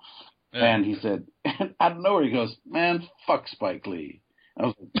 Yeah. And he said, and out of nowhere he goes, man, fuck Spike Lee. I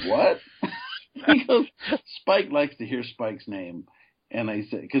was like, what? He goes, Spike likes to hear Spike's name. And I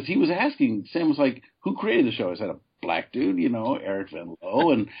said, because he was asking, Sam was like, who created the show? I said, a black dude, Eric Van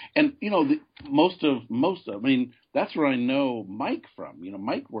Lowe. And most of, that's where I know Mike from.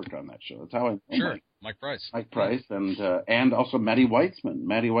 Mike worked on that show. That's how I know sure. Mike Price. Mike Price, and also Maddie Weitzman.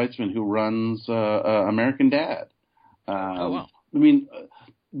 Maddie Weitzman, who runs American Dad. Oh, wow.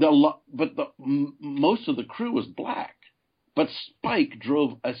 Most of the crew was black. But Spike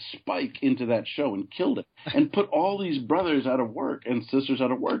drove a spike into that show and killed it, and put all these brothers out of work and sisters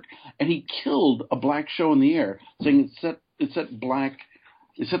out of work, and he killed a black show in the air, saying it set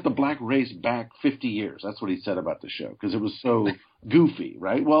the black race back 50 years. That's what he said about the show, because it was so goofy,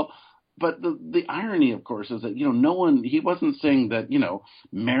 right? Well, but the irony, of course, is that he wasn't saying that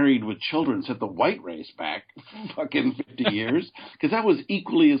Married with Children set the white race back fucking 50 years, because that was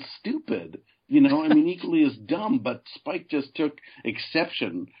equally as stupid. Equally as dumb, but Spike just took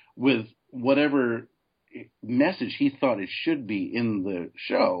exception with whatever message he thought it should be in the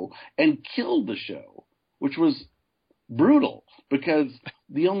show and killed the show, which was brutal, because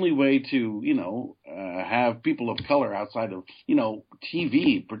the only way to, have people of color outside of,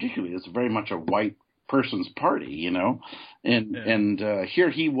 TV particularly is very much a white person's party, and here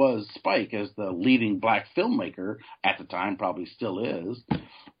he was, Spike, as the leading black filmmaker at the time, probably still is,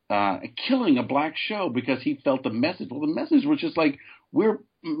 killing a black show because he felt the message. Well, the message was just like, we're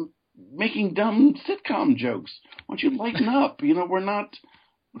making dumb sitcom jokes. Why don't you lighten up? We're not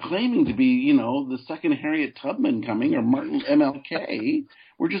claiming to be, the second Harriet Tubman coming or Martin MLK.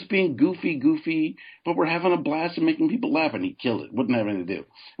 We're just being goofy, but we're having a blast and making people laugh. And he killed it. Wouldn't have anything to do.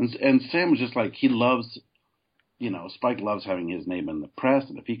 And Sam was just like, he loves, Spike loves having his name in the press,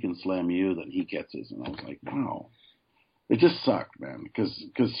 and if he can slam you, then he gets his. And I was like, wow. It just sucked, man, because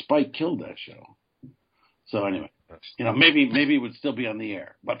Spike killed that show. So anyway, maybe it would still be on the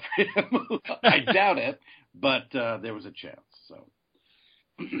air, but I doubt it. But there was a chance. So,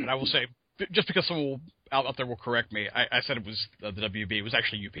 and I will say, just because someone out there will correct me, I said it was the WB. It was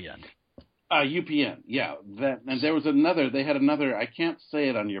actually UPN. UPN, yeah. And there was another. They had another. I can't say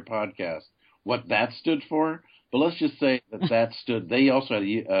it on your podcast what that stood for, but let's just say that stood. They also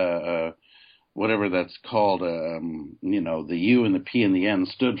had whatever that's called, the U and the P and the N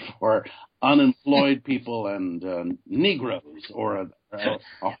stood for unemployed people and Negroes, or a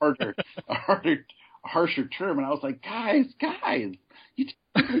harsher term. And I was like, guys, you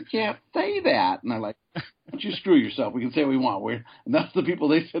can't say that. And I'm like, why don't you screw yourself? We can say what we want. And that's the people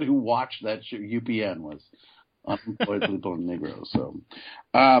they said who watched that show. UPN was unemployed people and Negroes. So,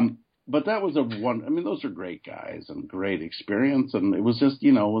 but that was those are great guys and great experience. And it was just,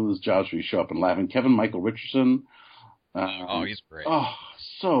 one of those jobs where you show up and laugh. And Kevin Michael Richardson. He's great. Oh,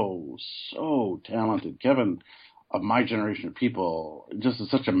 so talented. Kevin, of my generation of people, just is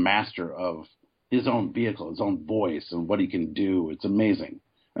such a master of his own vehicle, his own voice, and what he can do. It's amazing.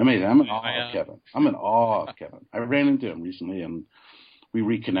 I'm in awe of Kevin. I ran into him recently, and we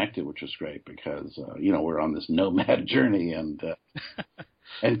reconnected, which was great because, we're on this nomad journey, and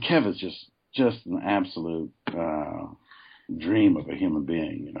Kev is just an absolute dream of a human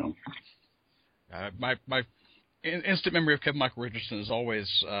being, My instant memory of Kevin Michael Richardson is always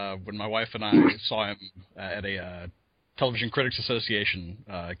when my wife and I saw him at a Television Critics Association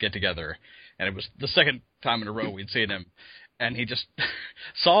get-together, and it was the second time in a row we'd seen him, and he just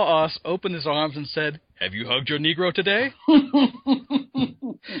saw us, opened his arms, and said, "Have you hugged your Negro today?"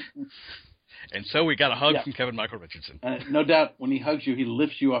 And so we got a hug from Kevin Michael Richardson. No doubt, when he hugs you, he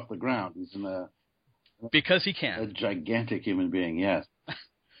lifts you off the ground. He's because he can. A gigantic human being, yes.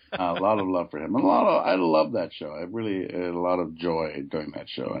 A lot of love for him. I love that show. I really had a lot of joy doing that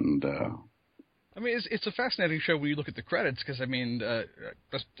show. And it's a fascinating show when you look at the credits because,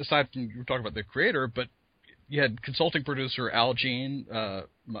 aside from you were talking about the creator, but you had consulting producer Al Jean,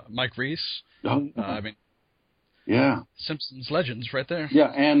 Mike Reiss. Yeah. Simpsons legends right there.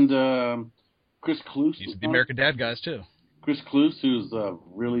 Yeah, and Chris Cluse. He's the American Dad guys, too. Chris Cluse, who's a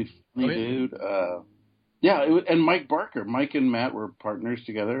really funny dude. And Mike Barker. Mike and Matt were partners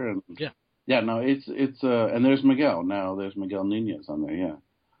together, and it's and there's Miguel. Now there's Miguel Nunez on there.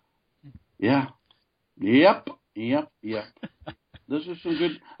 Yep. Those are some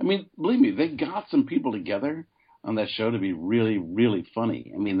good. Believe me, they got some people together on that show to be really, really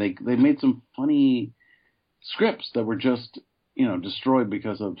funny. They made some funny scripts that were just destroyed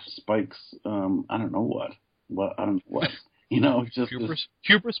because of Spike's I don't know what. Just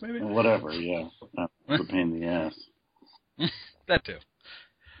hubris maybe. Whatever, yeah. A pain in the ass. That too.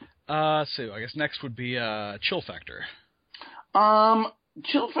 So I guess next would be Chill Factor.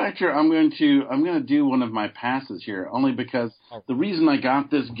 Chill Factor. I'm going to do one of my passes here, only because the reason I got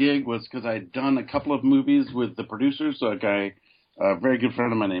this gig was because I'd done a couple of movies with the producers. So a very good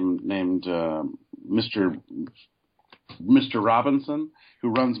friend of mine named Mr. Robinson, who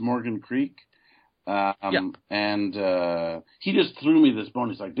runs Morgan Creek. And he just threw me this bone.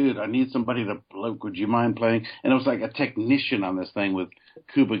 He's like, dude, I need somebody to look. Would you mind playing? And it was like a technician on this thing with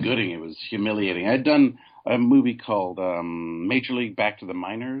Cuba Gooding. It was humiliating. I'd done a movie called Major League Back to the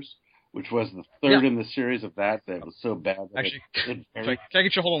Minors, which was the third in the series of that was so bad. Actually, can I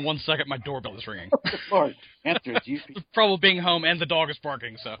get you hold on 1 second? My doorbell is ringing. Lord, answer it. Probably being home and the dog is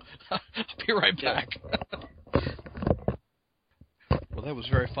barking, so I'll be right back. Well, that was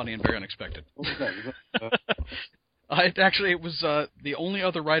very funny and very unexpected. What was that? It was the only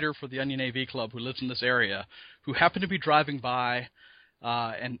other writer for the Onion AV Club who lives in this area who happened to be driving by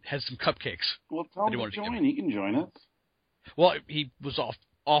and had some cupcakes. Well, tell him to join. He can join us. Well, he was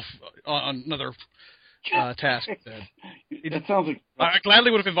off on another task. That sounds like... I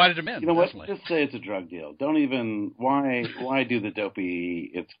gladly would have invited him in. You know definitely. what? Just say it's a drug deal. Don't even... Why do the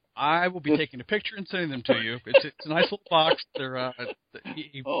dopey... I will be taking a picture and sending them to you. It's a nice little box. They're right.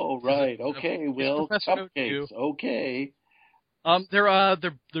 Okay, Will. Cupcakes. Okay.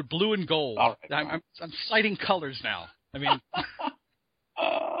 They're blue and gold. All right, I'm citing colors now.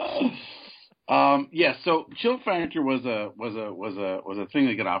 Yeah, so Chill Factor was a thing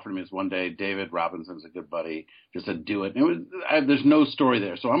that got offered to me this one day. David Robinson's a good buddy, just said do it. And there's no story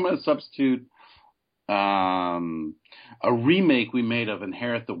there, so I'm going to substitute a remake we made of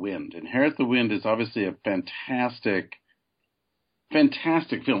Inherit the Wind. Inherit the Wind is obviously a fantastic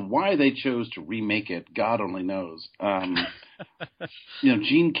film. Why they chose to remake it, God only knows.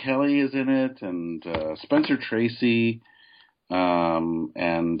 Gene Kelly is in it, and Spencer Tracy.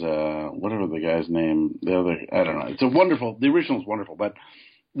 And whatever the guy's name, I don't know. The original is wonderful, but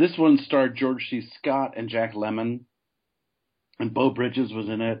this one starred George C. Scott and Jack Lemmon, and Beau Bridges was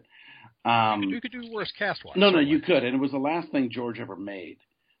in it. You could do worse cast-wise. No, you could, and it was the last thing George ever made.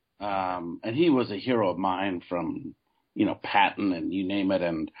 And he was a hero of mine from, Patton and you name it,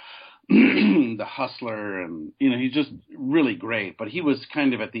 and The Hustler, and, he's just really great, but he was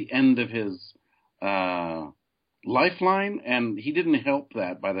kind of at the end of his, lifeline, and he didn't help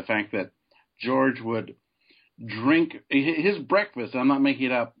that by the fact that George would drink his breakfast. I'm not making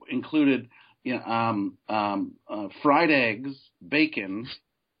it up. Included fried eggs, bacon,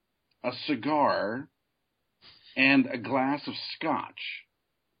 a cigar, and a glass of scotch.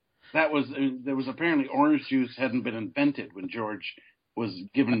 There was apparently orange juice hadn't been invented when George was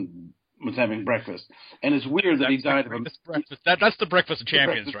having breakfast, and it's weird that he died of breakfast. That's the breakfast of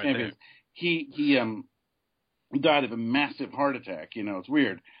champions, right there. He died of a massive heart attack. It's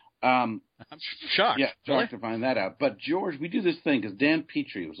weird. I'm shocked. Yeah, shocked to find that out. But George, we do this thing because Dan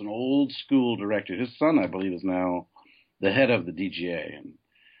Petrie was an old school director. His son, I believe, is now the head of the DGA, and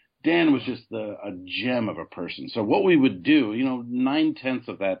Dan was just a gem of a person. So what we would do, 9/10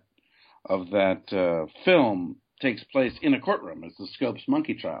 of that film takes place in a courtroom. It's the Scopes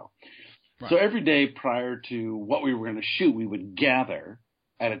monkey trial. Right. So every day prior to what we were going to shoot, we would gather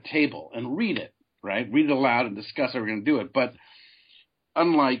at a table and read it. Right? Read it aloud and discuss how we're going to do it. But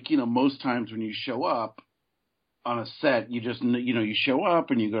unlike, most times when you show up on a set, you just, you show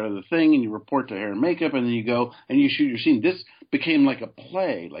up and you go to the thing and you report to hair and makeup and then you go and you shoot your scene. This became like a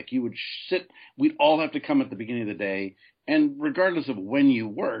play. Like you would we'd all have to come at the beginning of the day. And regardless of when you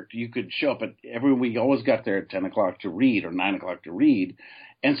worked, you could show up we always got there at 10 o'clock to read or 9 o'clock to read.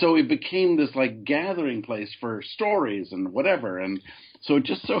 And so it became this like gathering place for stories and whatever. And so it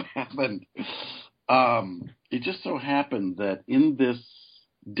just so happened that in this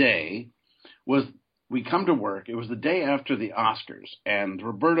day we come to work. It was the day after the Oscars, and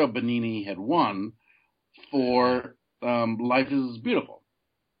Roberto Benigni had won for Life is Beautiful.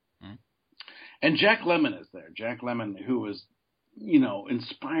 Mm-hmm. And Jack Lemmon is there. Jack Lemmon, who is,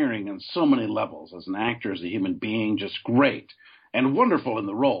 inspiring on so many levels as an actor, as a human being, just great and wonderful in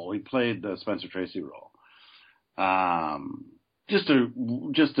the role. He played the Spencer Tracy role. Just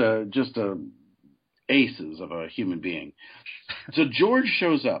a aces of a human being. So George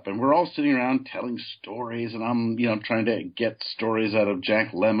shows up and we're all sitting around telling stories, and I'm, trying to get stories out of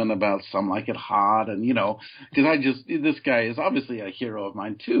Jack Lemmon about Some Like It Hot, and, because this guy is obviously a hero of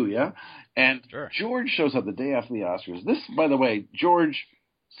mine too, yeah? And sure. George shows up the day after the Oscars. This, by the way, George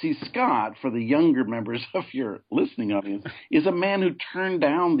C. Scott, for the younger members of your listening audience, is a man who turned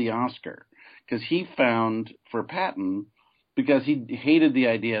down the Oscar because he found, for Patton, because he hated the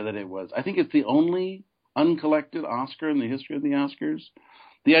idea that it was, I think it's the only uncollected Oscar in the history of the Oscars.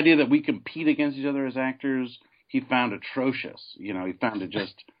 The idea that we compete against each other as actors, he found atrocious. He found it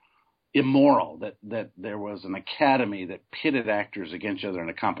just immoral that there was an academy that pitted actors against each other in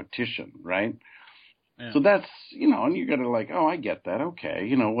a competition, right? Yeah. So that's, and you're going to like, oh, I get that.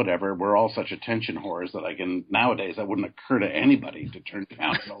 Okay. Whatever. We're all such attention whores that nowadays that wouldn't occur to anybody to turn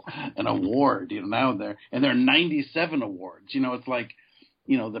down an award, now there are 97 awards, it's like,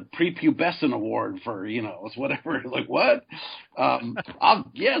 the prepubescent award for, it's whatever, like what?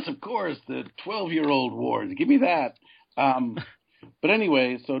 Yes, of course, the 12-year-old awards. Give me that. But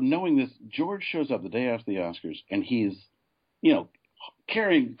anyway, so knowing this, George shows up the day after the Oscars and he's,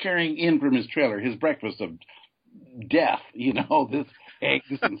 carrying in from his trailer his breakfast of death, this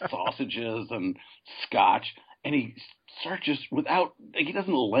eggs and sausages and scotch, and he searches he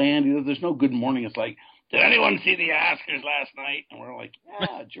doesn't land, there's no good morning. It's like, did anyone see the Oscars last night? And we're like,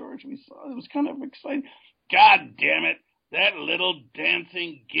 yeah, George, we saw it. It was kind of exciting. God damn it, that little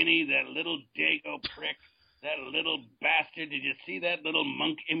dancing guinea, that little Dago prick, that little bastard, did you see that little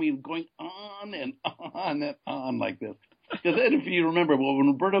monk? I mean, going on and on and on like this. Because if you remember, when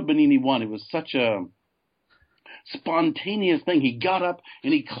Roberto Benigni won, it was such a spontaneous thing. He got up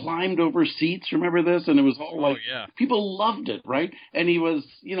and he climbed over seats. Remember this? And it was all people loved it, right? And he was,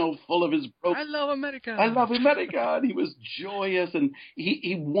 full of his. I love America. I love America. And he was joyous, and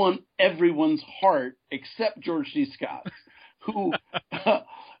he won everyone's heart except George C. Scott, who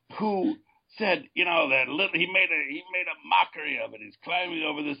said, you know, he made a mockery of it. He's climbing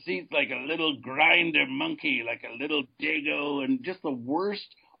over the seats like a little grinder monkey, like a little dago, and just the worst.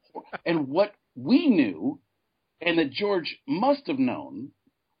 And what we knew, and that George must have known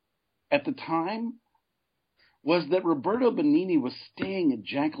at the time, was that Roberto Benigni was staying at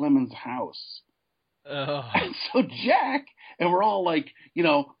Jack Lemmon's house. And so Jack, and we're all like, you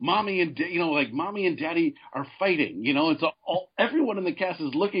know, mommy and daddy are fighting, you know, and so everyone in the cast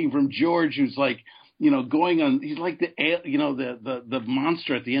is looking from George, who's like, you know, going on, he's like the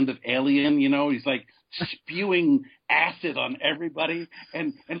monster at the end of Alien, you know, he's like spewing acid on everybody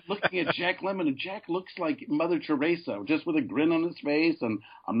and looking at Jack Lemmon, and Jack looks like Mother Teresa, just with a grin on his face, and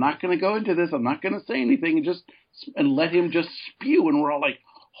I'm not going to go into this, I'm not going to say anything, and let him just spew, and we're all like,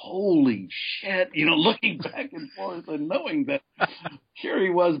 holy shit, you know, looking back and forth and knowing that here he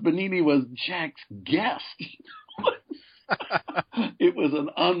was, Benigni was Jack's guest. It was an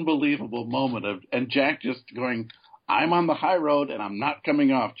unbelievable moment and Jack just going, I'm on the high road and I'm not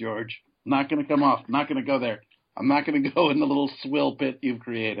coming off, George. I'm not going to come off. I'm not going to go there. I'm not going to go in the little swill pit you've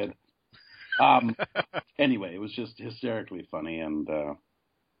created. Anyway, it was just hysterically funny, and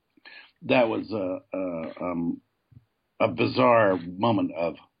that was a bizarre moment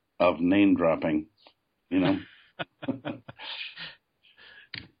of name dropping, you know.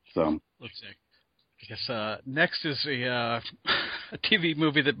 So let's see. I guess next is a TV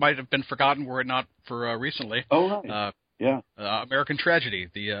movie that might have been forgotten were it not for recently. Oh right. Yeah. American Tragedy,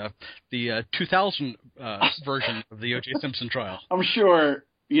 the 2000 version of the O.J. Simpson trial. I'm sure,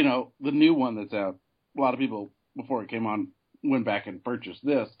 you know, the new one that's out. A lot of people before it came on went back and purchased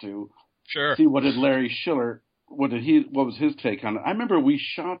this to see what did Larry Schiller. What was his take on it? I remember we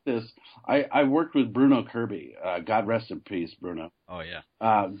shot this. I worked with Bruno Kirby. God rest in peace, Bruno. Oh yeah.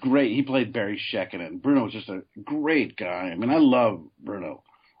 Great. He played Barry Sheck in it. And Bruno was just a great guy. I mean, I love Bruno.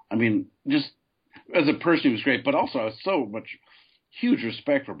 I mean, just as a person, he was great, but also I was so much huge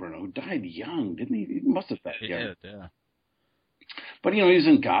respect for Bruno, who died young, didn't he? He must have died young. He did, yeah. But he was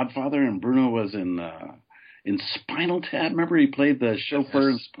in Godfather, and Bruno was in Spinal Tap. Remember, he played the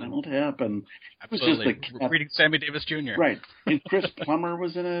chauffeur in Spinal Tap, and it was just reading Sammy Davis Jr. Right, and Chris Plummer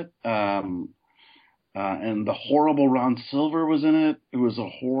was in it, and the horrible Ron Silver was in it. It was a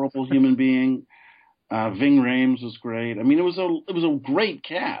horrible human being. Ving Rhames was great. I mean, it was a great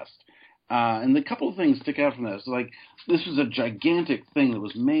cast. And a couple of things stick out from this. Like, this was a gigantic thing that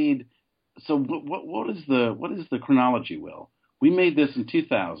was made. So what is the chronology, Will? We made this in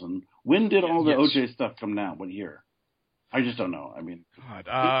 2000. When did all the OJ stuff come down? What year? I just don't know. I mean,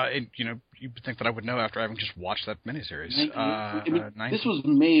 God, you'd think that I would know after having just watched that miniseries. This was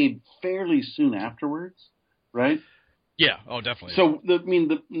made fairly soon afterwards, right? Yeah. Oh, definitely. So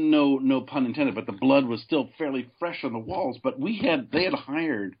no pun intended, but the blood was still fairly fresh on the walls. But they had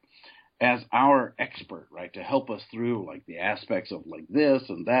hired as our expert, right, to help us through like the aspects of like this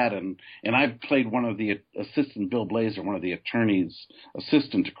and that, and I played one of the assistant, Bill Blazer, one of the attorney's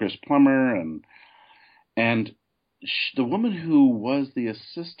assistant to Chris Plummer, and the woman who was the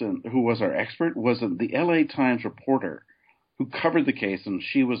assistant, who was our expert, was the L.A. Times reporter who covered the case, and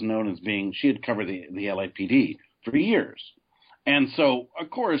she was known as she had covered the LAPD for years, and so of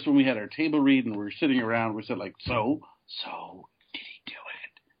course when we had our table read and we were sitting around, we said like, so.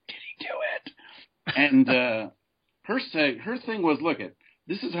 And her thing was, look,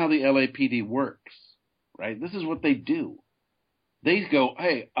 this is how the LAPD works, right? This is what they do. They go,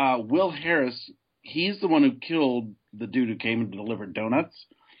 hey, Will Harris, he's the one who killed the dude who came and delivered donuts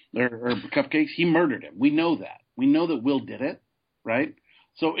or cupcakes. He murdered him. We know that. We know that Will did it, right?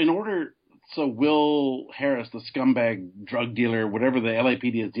 So Will Harris, the scumbag drug dealer, whatever the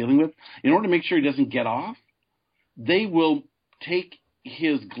LAPD is dealing with, in order to make sure he doesn't get off, they will take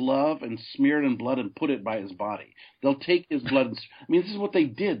his glove and smear it in blood and put it by his body. They'll take his blood. This is what they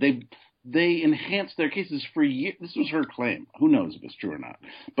did. They enhanced their cases for years. This was her claim. Who knows if it's true or not?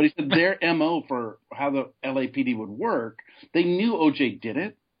 But he said their MO for how the LAPD would work, they knew OJ did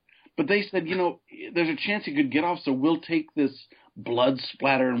it, but they said, there's a chance he could get off, so we'll take this blood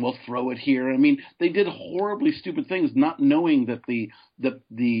splatter and we'll throw it here. I mean, they did horribly stupid things, not knowing that the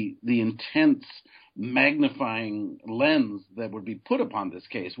intense magnifying lens that would be put upon this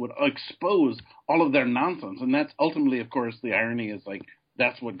case would expose all of their nonsense. And that's ultimately, of course, the irony is like,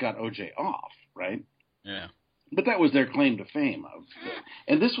 that's what got OJ off, right? Yeah. But that was their claim to fame.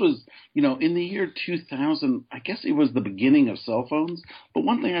 And this was, in the year 2000, I guess it was the beginning of cell phones. But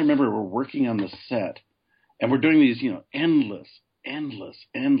one thing I remember, we're working on the set and we're doing these, endless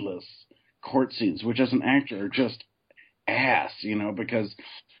court scenes, which as an actor are just ass, because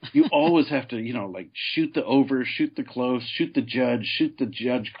you always have to, like shoot the over, shoot the close, shoot the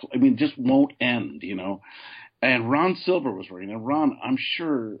judge. I mean, just won't end, And Ron Silver was working. And Ron, I'm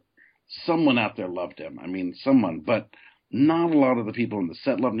sure someone out there loved him. I mean, someone, but not a lot of the people on the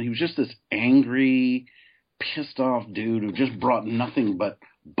set loved him. He was just this angry, pissed off dude who just brought nothing but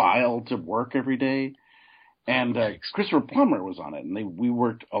bile to work every day. And Christopher Plummer was on it, and we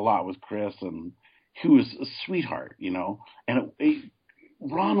worked a lot with Chris, and he was a sweetheart, And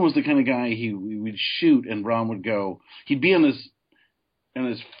Ron was the kind of guy we would shoot, and Ron would go. He'd be on his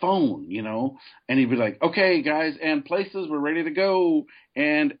phone, and he'd be like, "Okay, guys, and places, we're ready to go,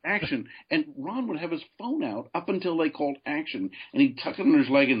 and action." And Ron would have his phone out up until they called action, and he'd tuck it under his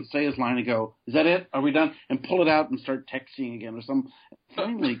leg and say his line and go, "Is that it? Are we done?" And pull it out and start texting again or something.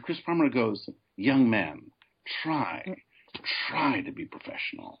 Finally, Chris Plummer goes, "Young man, try to be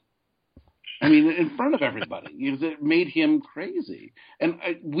professional." I mean, in front of everybody, it made him crazy. And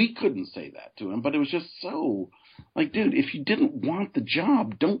we couldn't say that to him, but it was just so like, dude, if you didn't want the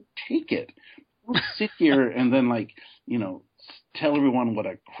job, don't take it. Don't sit here and then tell everyone what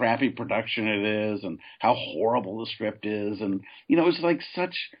a crappy production it is and how horrible the script is. And, it's like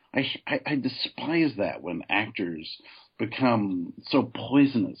I despise that when actors become so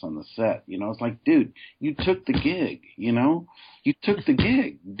poisonous on the set. It's like, dude, you took the gig, you took the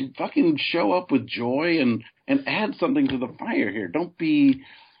gig. Fucking show up with joy and add something to the fire here. Don't be,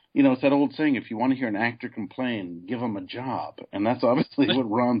 it's that old saying, if you want to hear an actor complain, give him a job. And that's obviously what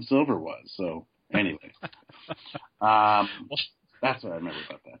Ron Silver was. So anyway, that's what I remember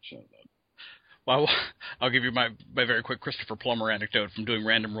about that show, though. Well, I'll give you my very quick Christopher Plummer anecdote from doing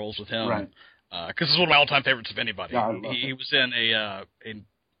random roles with him. Right. Because it's one of my all-time favorites of anybody. Yeah, he was in a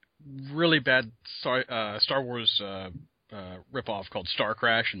really bad Star Wars ripoff called Star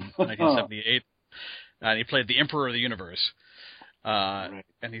Crash in 1978, and he played the Emperor of the Universe. Right.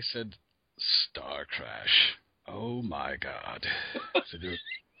 And he said, "Star Crash, oh my God!" So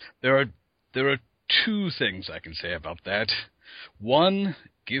there are two things I can say about that. One,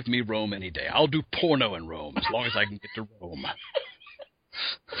 give me Rome any day. I'll do porno in Rome as long as I can get to Rome.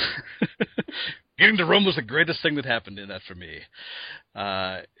 Getting to Rome was the greatest thing that happened in that for me.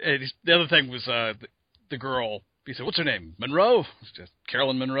 And the other thing was the girl. He said, "What's her name? Monroe?" It's just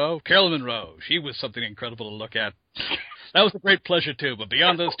Carolyn Monroe. Carolyn Monroe. She was something incredible to look at. That was a great pleasure too. But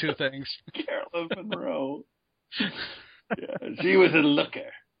beyond those two things, Carolyn Monroe. Yeah, she was a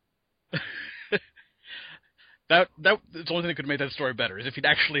looker. That's the only thing that could have made that story better is if he'd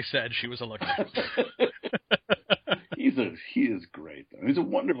actually said she was a looker. He is great, though. He's a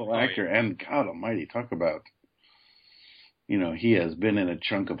wonderful actor, and God Almighty, talk about, he has been in a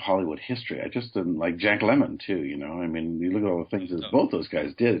chunk of Hollywood history. I just didn't like Jack Lemmon too. I mean, you look at all the things that both those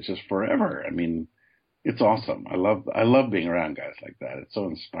guys did. It's just forever. I mean, it's awesome. I love being around guys like that. It's so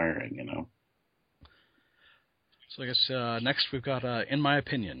inspiring. So I guess next we've got In My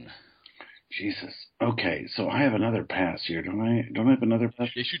Opinion. Jesus. Okay, so I have another pass here, don't I? Don't I have another pass?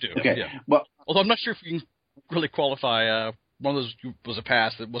 Yes, you do. Okay. Yeah. Well, although I'm not sure if you can really qualify one of those was a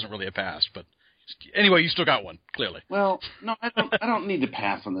pass that wasn't really a pass, but anyway, you still got one, clearly. Well, no, I don't need to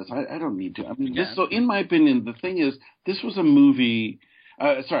pass on this. I don't need to. I mean, so in my opinion, the thing is, this was a movie.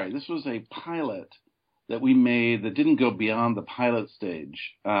 This was a pilot that we made that didn't go beyond the pilot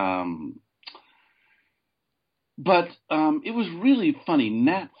stage. But it was really funny.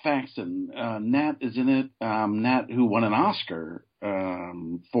 Nat Faxon, Nat is in it. Nat, who won an Oscar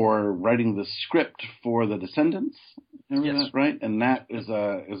for writing the script for The Descendants. Remember that, right? And Nat is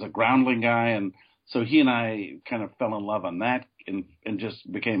a groundling guy, and so he and I kind of fell in love on that, and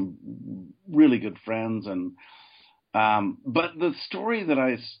just became really good friends. And but the story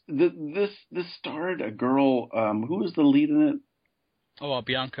that this starred a girl. Who was the lead in it? Oh,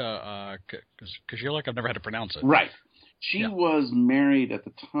 Bianca Kajulak. I've never had to pronounce it. Right. She was married at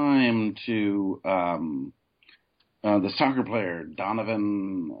the time to the soccer player,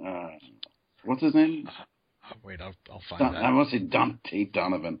 Donovan. What's his name? Wait, I'll find that. I want to say Dante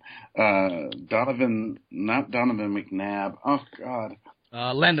Donovan. Donovan, not Donovan McNabb. Oh, God.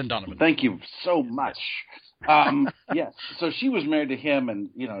 Landon Donovan. Thank you so much. Yes. So she was married to him, and,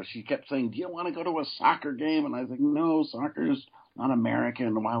 she kept saying, "Do you want to go to a soccer game?" And I was like, "No, soccer's not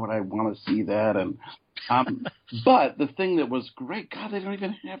American. Why would I want to see that?" And but the thing that was great, God, they don't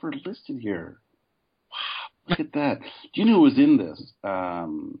even have her listed here. Wow, look at that. Do you know who was in this?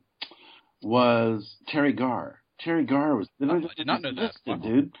 Was Terry Garr. Terry Garr was. I did not know that. Listed,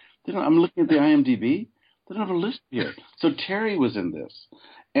 dude. I'm looking at the IMDb. They don't have a list here. So Terry was in this,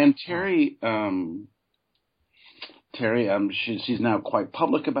 and Terry. Terry, she's now quite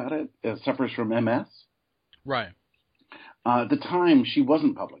public about it. Suffers from MS. Right. At the time, she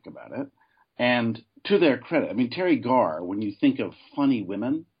wasn't public about it. And to their credit, I mean, Terry Garr, when you think of funny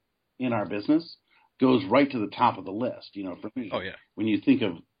women in our business, goes right to the top of the list. You know, for me, Oh yeah. when you think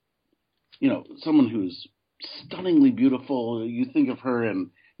of, you know, someone who's stunningly beautiful, you think of her in,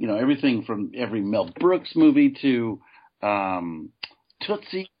 you know, everything from every Mel Brooks movie to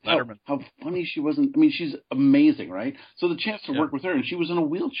Tootsie. How funny she was. I mean, she's amazing, right? So the chance to work with her, and she was in a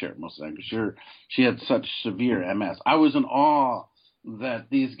wheelchair most of the time because she had such severe MS. I was in awe that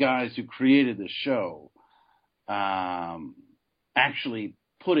these guys who created the show actually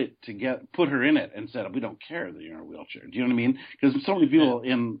put her in it and said, we don't care that you're in a wheelchair. Do you know what I mean? Because so many people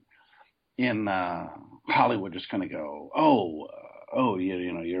in Hollywood just kind of go,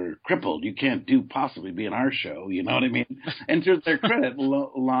 you know, you're crippled. You can't possibly be in our show. You know what I mean? And to their credit,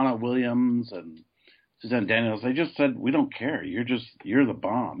 Lana Williams and Suzanne Daniels, they just said, we don't care. You're the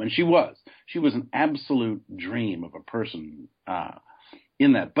bomb. And she was an absolute dream of a person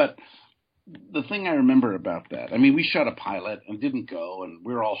in that. But the thing I remember about that, I mean, we shot a pilot and didn't go, and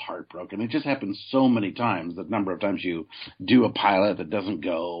we were all heartbroken. It just happens so many times, the number of times you do a pilot that doesn't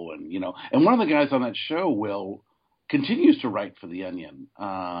go, and, you know. And one of the guys on that show, Will, continues to write for The Onion.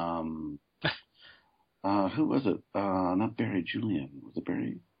 Who was it? Not Barry Julian. Was it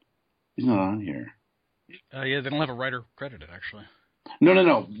Barry? He's not on here. Yeah, they don't have a writer credited, actually.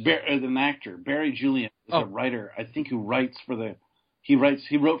 No. An actor. Barry Julian is a writer, I think, who writes for the... He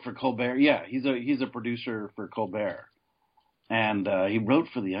wrote for Colbert. Yeah, he's a producer for Colbert. And he wrote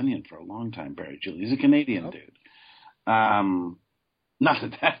for The Onion for a long time, Barry Julian. He's a Canadian dude. Not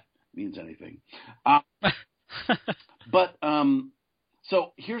that means anything. But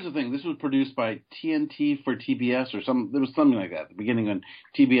so here's the thing. This was produced by TNT for TBS or there was something like that at the beginning when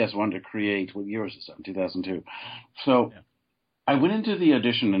TBS wanted to create, what year was this? 2002. So I went into the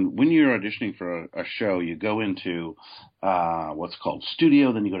audition, and when you're auditioning for a show, you go into what's called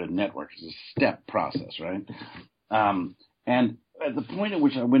studio, then you go to network. It's a step process, right? And at the point at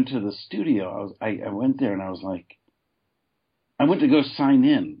which I went to the studio, I went there and I was like, I went to go sign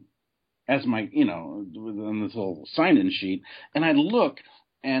in as my, you know, on this little sign-in sheet, and I look,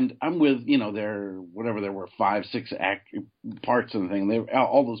 and I'm with, you know, there were 5, 6 parts of the thing.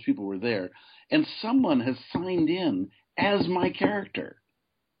 All those people were there, and someone has signed in as my character.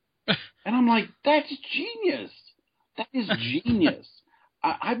 And I'm like, that's genius. That is genius.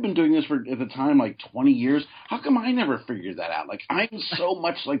 I've been doing this for, at the time, like 20 years. How come I never figured that out? Like, I'm so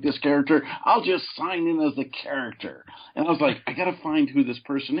much like this character, I'll just sign in as the character. And I was like, I got to find who this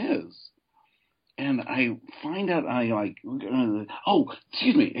person is. And I find out,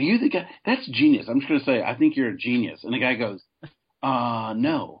 excuse me, are you the guy? That's genius. I'm just going to say, I think you're a genius. And the guy goes,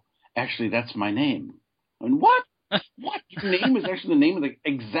 no, actually, that's my name. And what? What? Your name is actually the name of the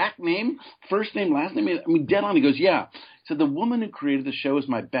exact name? First name, last name? I mean, dead on. He goes, yeah. So the woman who created the show is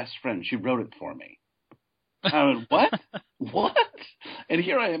my best friend. She wrote it for me. I went, what? What? And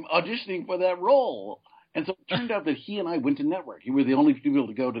here I am auditioning for that role. And so it turned out that he and I went to network. We were the only people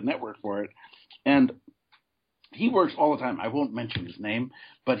to go to network for it. And he works all the time. I won't mention his name,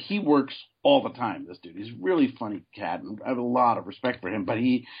 but he works all the time, this dude. He's a really funny cat, and I have a lot of respect for him. But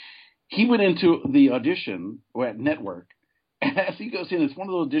he went into the audition at network, and as he goes in, it's one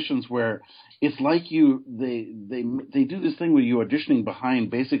of those auditions where it's like they do this thing where you're auditioning behind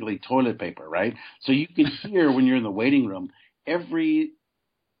basically toilet paper, right? So you can hear when you're in the waiting room every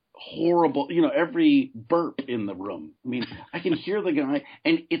horrible, every burp in the room. I mean, I can hear the guy,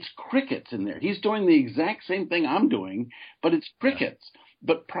 and it's crickets in there. He's doing the exact same thing I'm doing, but it's crickets.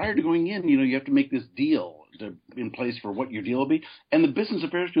 But prior to going in, you have to make this deal in place for what your deal will be. And the business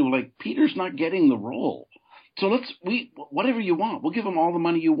affairs people are like, Peter's not getting the role. So whatever you want, we'll give him all the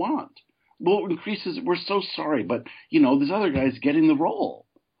money you want. We'll increase his, we're so sorry, but, this other guy's getting the role.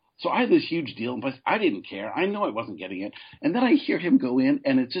 So I had this huge deal in place. I didn't care. I know I wasn't getting it. And then I hear him go in,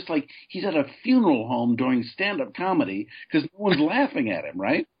 and it's just like he's at a funeral home doing stand-up comedy because no one's laughing at him,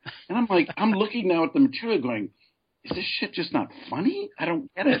 right? And I'm like, I'm looking now at the material going, is this shit just not funny? I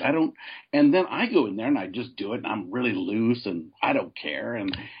don't get it. And then I go in there and I just do it, and I'm really loose and I don't care.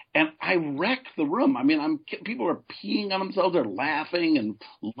 And I wreck the room. I mean, people are peeing on themselves. They're laughing and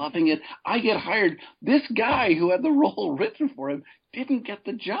loving it. I get hired. This guy who had the role written for him didn't get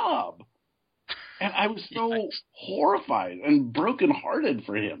the job. And I was so horrified and brokenhearted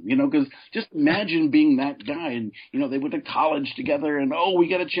for him, because just imagine being that guy. And, they went to college together and, we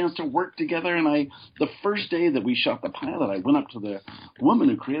got a chance to work together. And the first day that we shot the pilot, I went up to the woman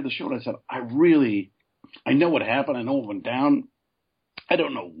who created the show and I said, I know what happened. I know what went down. I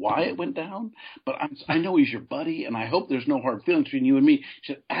don't know why it went down, but I know he's your buddy, and I hope there's no hard feelings between you and me.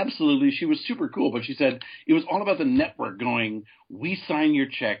 She said, absolutely. She was super cool, but she said it was all about the network going, we sign your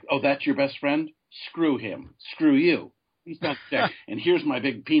check. Oh, that's your best friend? Screw him. Screw you. He's not check. And here's my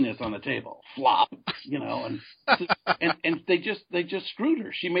big penis on the table. Flop, and they just screwed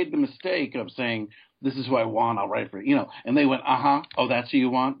her. She made the mistake of saying, this is who I want, I'll write for you, and they went, oh, that's who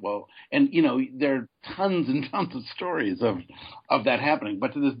you want? Well, and, there are tons and tons of stories of that happening.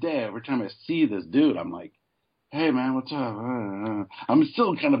 But to this day, every time I see this dude, I'm like, hey, man, what's up? I'm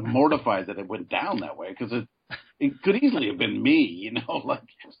still kind of mortified that it went down that way because it could easily have been me, like,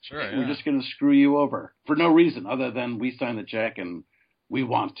 sure, yeah. We're just going to screw you over for no reason other than we signed the check and we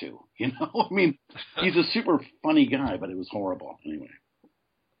want to, I mean, he's a super funny guy, but it was horrible anyway.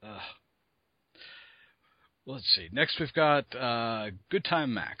 Let's see. Next, we've got Good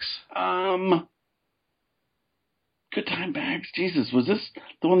Time Max. Good Time Max. Jesus, was this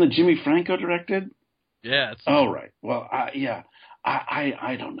the one that Jimmy Franco directed? Yeah. Right. Well, yeah.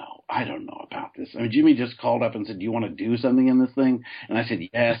 I don't know. I don't know about this. I mean, Jimmy just called up and said, "Do you want to do something in this thing?" And I said,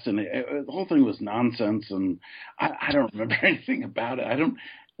 "Yes." And the whole thing was nonsense, and I don't remember anything about it.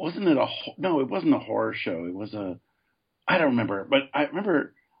 Wasn't it no? It wasn't a horror show. It was I don't remember, but I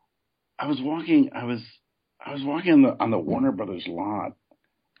remember I was walking on the Warner Brothers lot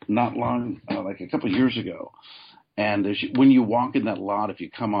not long, like a couple of years ago. And when you walk in that lot, if you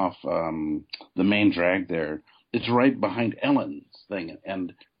come off the main drag there, it's right behind Ellen's thing.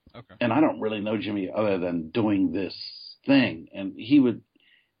 And I don't really know Jimmy other than doing this thing. And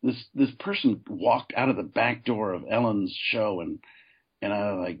this person walked out of the back door of Ellen's show and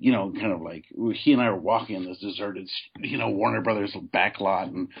I kind of like he and I were walking in this deserted, Warner Brothers back lot,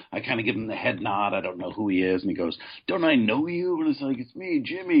 and I kind of give him the head nod. I don't know who he is, and he goes, "Don't I know you?" And it's like, "It's me,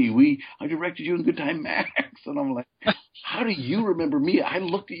 Jimmy. I directed you in Good Time Max." And I'm like, "How do you remember me?" I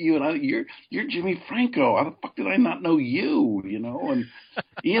looked at you, and you're Jimmy Franco. How the fuck did I not know you? And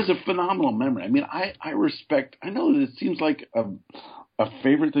he has a phenomenal memory. I mean, I respect. I know that it seems like a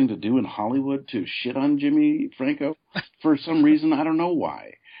favorite thing to do in Hollywood to shit on Jimmy Franco for some reason. I don't know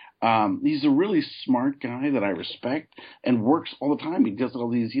why. He's a really smart guy that I respect and works all the time. He does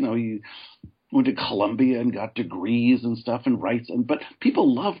all these, he went to Columbia and got degrees and stuff and writes. but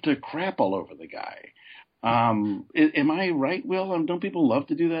people love to crap all over the guy. Am I right, Will? Don't people love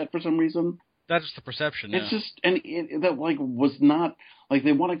to do that for some reason? That's the perception. It's just, and that was not like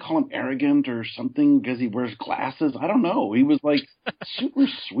they want to call him arrogant or something because he wears glasses. I don't know. He was like super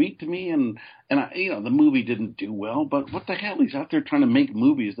sweet to me, and the movie didn't do well. But what the hell? He's out there trying to make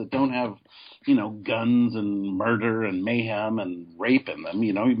movies that don't have, guns and murder and mayhem and rape in them.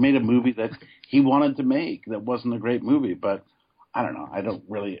 He made a movie that he wanted to make that wasn't a great movie. But I don't know. I don't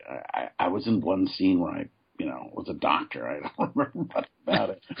really. I was in one scene where I was a doctor. I don't remember much about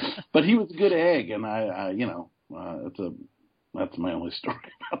it, but he was a good egg, and that's my only story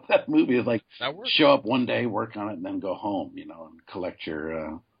about that movie. Is like show up one day, work on it, and then go home, and collect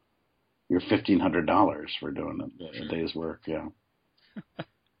your $1,500 for doing a day's work. Yeah.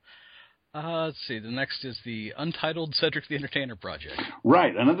 Let's see. The next is the Untitled Cedric the Entertainer project.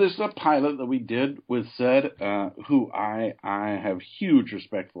 Right, and this is a pilot that we did with Ced, who I have huge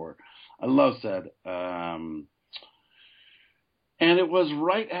respect for. I love Ced. And it was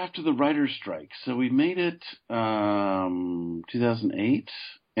right after the writer's strike. So we made it 2008.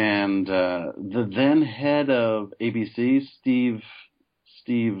 And the then head of ABC, Steve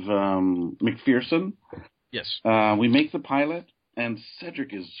McPherson. Yes. We make the pilot, and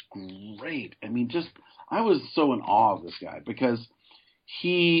Cedric is great. I mean, I was so in awe of this guy because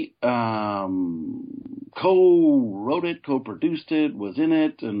he co-wrote it, co-produced it, was in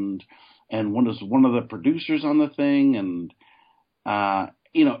it, and was one of the producers on the thing, and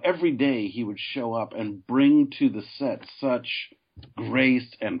every day he would show up and bring to the set such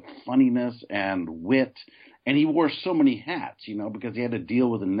grace and funniness and wit, and he wore so many hats, because he had to deal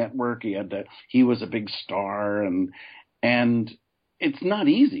with a network. He was a big star, and it's not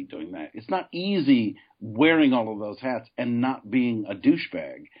easy doing that. It's not easy wearing all of those hats and not being a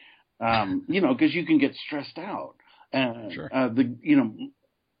douchebag, because you can get stressed out. Sure.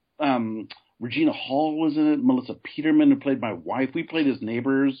 Regina Hall was in it. Melissa Peterman, who played my wife. We played his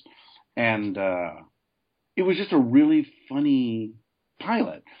neighbors, and it was just a really funny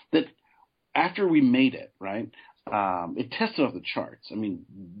pilot that after we made it, right, it tested off the charts. I mean,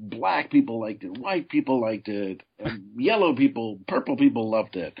 black people liked it, white people liked it, yellow people, purple people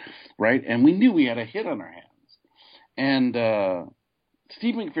loved it, right? And we knew we had a hit on our hands. And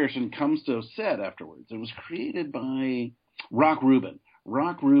Steve McPherson comes to Ced afterwards. It was created by Rock Rubin.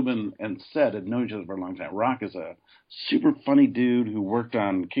 Rock Rubin and Sid had known each other for a long time. Rock is a super funny dude who worked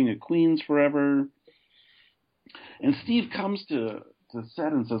on King of Queens forever. And Steve comes to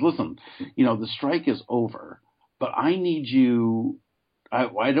Sid and says, listen, the strike is over, but I need you.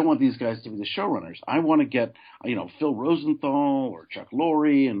 I don't want these guys to be the showrunners. I want to get, Phil Rosenthal or Chuck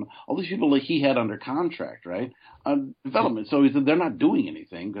Lorre and all these people that he had under contract, right? Development. So he said, they're not doing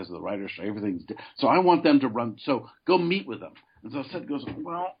anything because of the writer's strike. So I want them to run. So go meet with them. And so Sid goes,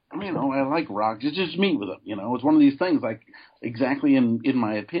 well, I like Rock. Just meet with him. It's one of these things, like, exactly in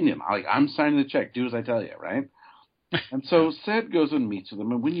my opinion. I'm signing the check. Do as I tell you, right? And so Sid goes and meets with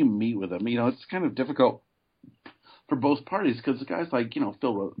him. And when you meet with him, it's kind of difficult for both parties, because the guys like,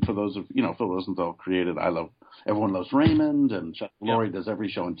 Phil Rosenthal created Everyone Loves Raymond, and Chuck Lorre does every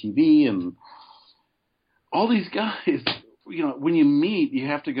show on TV, and all these guys, when you meet, you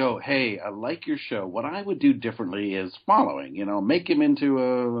have to go, hey, I like your show. What I would do differently is following, make him into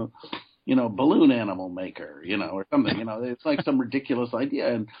a, balloon animal maker, or something, it's like some ridiculous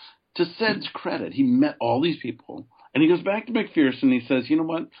idea. And to Sid's credit, he met all these people. And he goes back to McPherson and he says, you know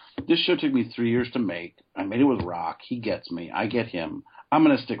what? This show took me 3 years to make. I made it with Rock. He gets me. I get him. I'm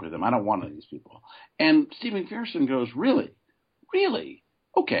going to stick with him. I don't want any of these people. And Steve McPherson goes, really? Really?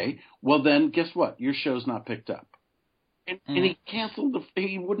 Okay. Well, then guess what? Your show's not picked up. And he canceled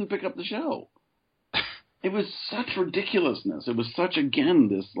he wouldn't pick up the show. It was such ridiculousness. It was such, again,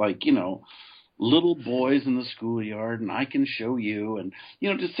 this little boys in the schoolyard and I can show you. And,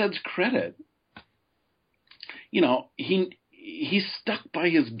 to Sid's credit, he stuck by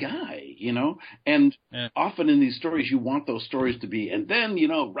his guy, and often in these stories, you want those stories to be, and then,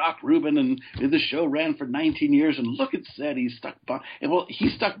 Rock Rubin and the show ran for 19 years and look at Sid, he stuck by, and well, he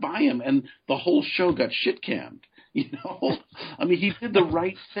stuck by him and the whole show got shit canned, he did the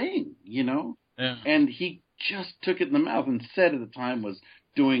right thing, and he just took it in the mouth. And Sid at the time was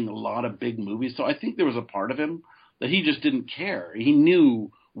doing a lot of big movies. So I think there was a part of him that he just didn't care. He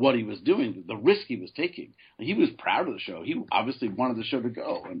knew what he was doing, the risk he was taking. And he was proud of the show. He obviously wanted the show to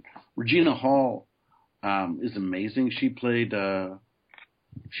go. And Regina Hall is amazing. She just played on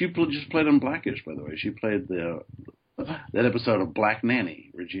Blackish, by the way. She played that episode of Black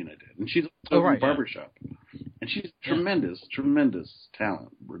Nanny, Regina did. And she's also in Barbershop. And she's tremendous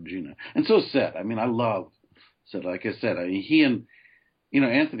talent, Regina. And so is Sid. I love Sid. Like I said, he and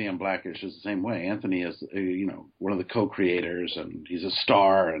Anthony on Blackish is the same way. Anthony is, one of the co-creators, and he's a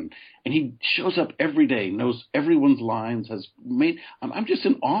star, and he shows up every day, knows everyone's lines, I'm just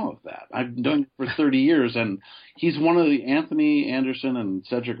in awe of that. I've done it for 30 years, and he's one of the, Anthony Anderson and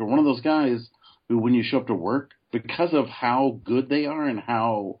Cedric are one of those guys who, when you show up to work, because of how good they are and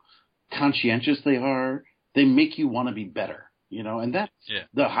how conscientious they are, they make you want to be better, and that's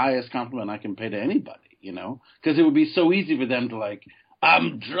the highest compliment I can pay to anybody, because it would be so easy for them to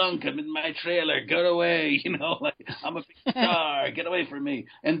I'm drunk, I'm in my trailer, get away, I'm a big star, get away from me.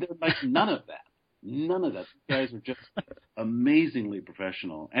 And they're none of that. None of that. These guys were just amazingly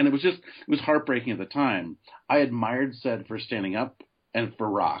professional. And it was heartbreaking at the time. I admired Sid for standing up and for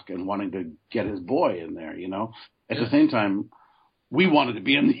Rock and wanting to get his boy in there, At the same time, we wanted to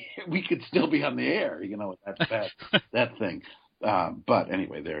be we could still be on the air, that thing. But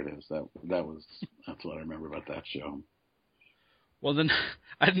anyway, there it is. That's what I remember about that show. Well, then,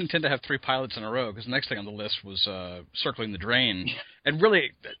 I didn't intend to have 3 pilots in a row, because the next thing on the list was Circling the Drain. And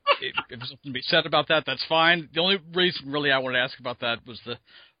really, if there's something to be said about that, that's fine. The only reason, really, I wanted to ask about that was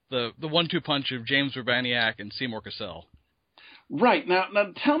the 1-2 punch of James Urbaniak and Seymour Cassel. Right. Now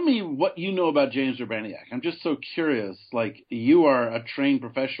tell me what you know about James Urbaniak. I'm just so curious. You are a trained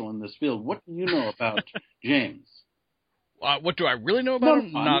professional in this field. What do you know about James? What do I really know about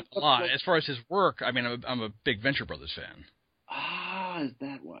him? Not a lot. As far as his work, I'm a big Venture Brothers fan. Ah, is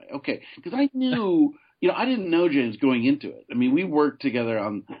that why? Okay, because I knew, I didn't know James going into it. We worked together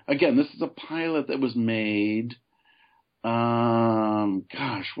on, again, this is a pilot that was made,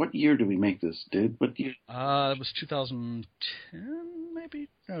 gosh, what year did we make this, dude? What year? It was 2010, maybe?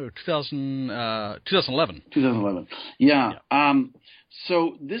 No, 2011. 2011, yeah.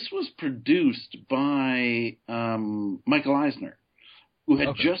 So this was produced by Michael Eisner, who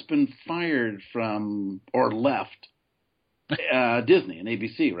had just been fired from, or left, Disney and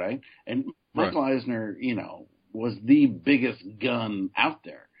ABC, right? And Michael Eisner, was the biggest gun out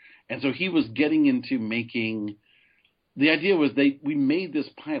there. And so he was getting into making, the idea was we made this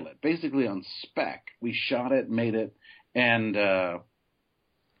pilot basically on spec. We shot it, made it, and the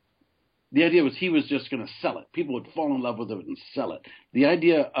idea was he was just going to sell it. People would fall in love with it and sell it. The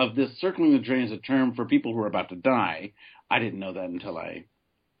idea of this Circling the Drain is a term for people who are about to die. I didn't know that until I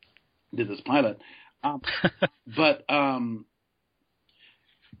did this pilot. But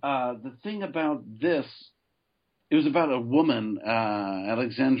the thing about this, it was about a woman,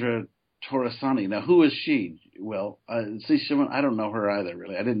 Alexandra Torresani. Now, who is she? Well, I don't know her either,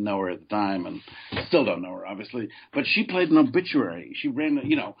 really. I didn't know her at the time, and still don't know her, obviously. But she played an obituary. She ran,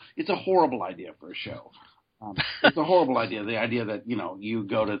 it's a horrible idea for a show. It's a horrible idea. The idea that, you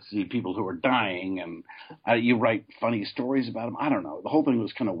go to see people who are dying and you write funny stories about them. I don't know. The whole thing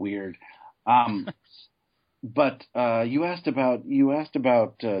was kind of weird. But you asked about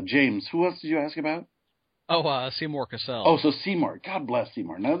James. Who else did you ask about? Oh, Seymour Cassell. Oh, so Seymour. God bless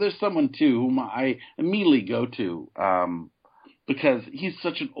Seymour. Now, there's someone, too, whom I immediately go to because he's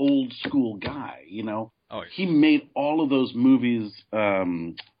such an old school guy, Oh, yeah. He made all of those movies,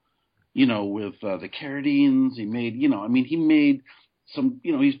 with the Carradines. He made, he made some,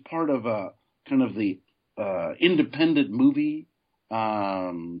 he's part of kind of the independent movie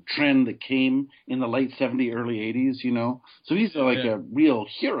trend that came in the late 70s, early 80s, So he's a real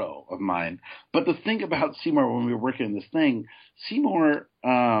hero of mine. But the thing about Seymour when we were working on this thing, Seymour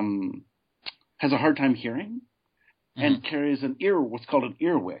has a hard time hearing and carries what's called an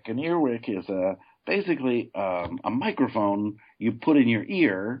earwick. An earwick is basically a microphone you put in your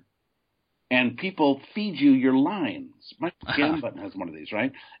ear and people feed you your lines. Mike Gambon has one of these,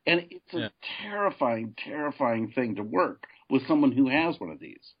 right? And it's a terrifying, terrifying thing to work with someone who has one of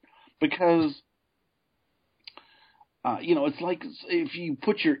these. Because, it's like if you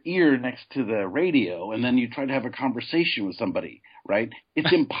put your ear next to the radio and then you try to have a conversation with somebody, right?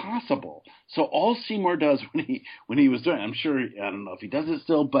 It's impossible. So all Seymour does when he was doing it, I'm sure, I don't know if he does it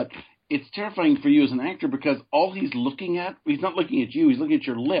still, but it's terrifying for you as an actor because all he's looking at, he's not looking at you, he's looking at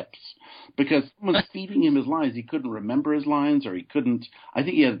your lips. Because someone's feeding him his lines. He couldn't remember his lines, or I think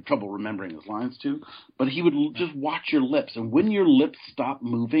he had trouble remembering his lines too. But he would just watch your lips. And when your lips stopped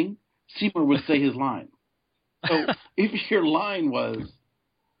moving, Seymour would say his line. So if your line was,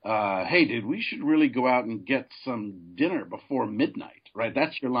 hey, dude, we should really go out and get some dinner before midnight, right?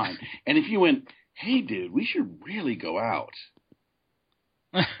 That's your line. And if you went, hey, dude, we should really go out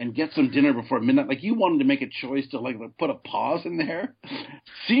and get some dinner before midnight, like you wanted to make a choice to put a pause in there,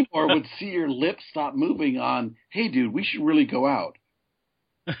 Seymour would see your lips stop moving on, hey, dude, we should really go out.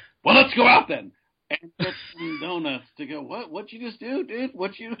 Well, let's go out then. And get some donuts to go, what'd you just do, dude?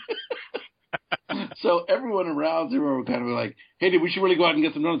 So everyone around Seymour would kind of be like, hey, dude, we should really go out and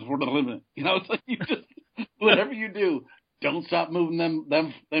get some donuts before the limit. It's like you just, whatever you do, don't stop moving them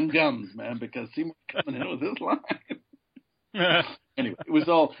gums, man, because Seymour's coming in with his line. Anyway, it was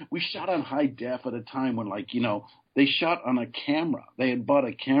we shot on high def at a time when, they shot on a camera. They had bought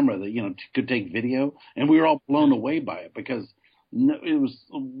a camera that, could take video, and we were all blown away by it because it was,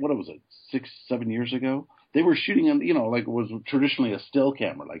 6-7 years ago? They were shooting on, it was traditionally a still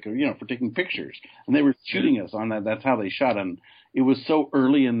camera, for taking pictures. And they were shooting us on that. That's how they shot. And it was so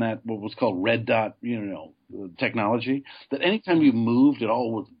early in that, what was called red dot, technology, that anytime you moved, it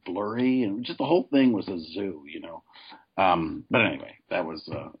all was blurry. And just the whole thing was a zoo, But anyway, that was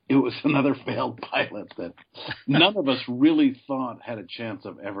it was another failed pilot that none of us really thought had a chance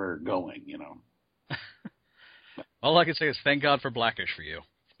of ever going, All I can say is thank God for Blackish for you.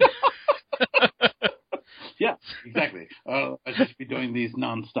 Yeah, exactly. I should be doing these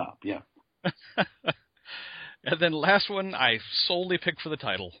nonstop, yeah. And then last one I solely picked for the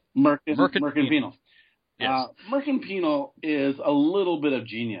title. Merkin Penal. Yes. Merkin Penal is a little bit of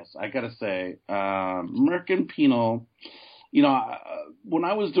genius, I got to say. Merkin Penal, when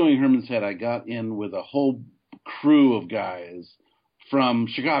I was doing Herman's Head, I got in with a whole crew of guys from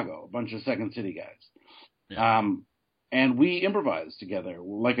Chicago, a bunch of Second City guys. Yeah. And we improvised together,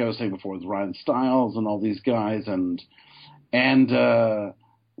 like I was saying before, with Ryan Stiles and all these guys. And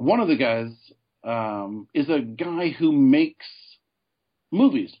one of the guys is a guy who makes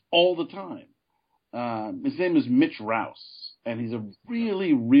movies all the time. His name is Mitch Rouse, and he's a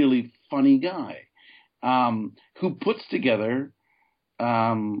really, really funny guy who puts together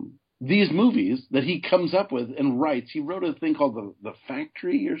these movies that he comes up with and writes. He wrote a thing called The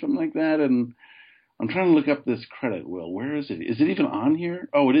Factory or something like that, and I'm trying to look up this credit, Will. Where is it? Is it even on here?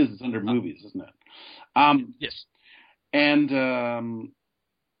 Oh, it is. It's under movies, isn't it? Yes. And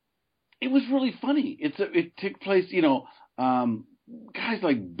it was really funny. It took place, guys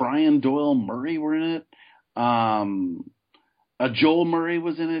like Brian Doyle Murray were in it. Joel Murray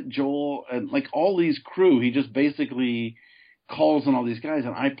was in it. Joel, and all these crew, he just basically calls on all these guys.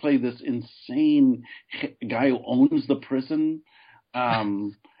 And I play this insane guy who owns the prison.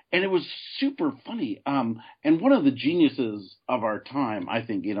 And it was super funny. And one of the geniuses of our time, I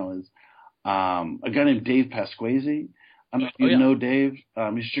think, is a guy named Dave Pasquesi. I don't know if you know Dave. He's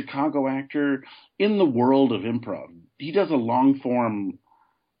a Chicago actor in the world of improv. He does a long form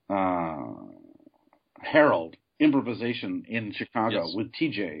Herald improvisation in Chicago with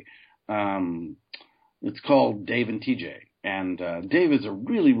TJ. It's called Dave and TJ. And Dave is a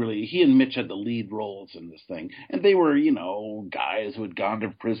really, he and Mitch had the lead roles in this thing. And they were, guys who had gone to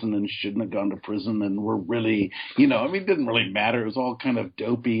prison and shouldn't have gone to prison and were really, it didn't really matter. It was all kind of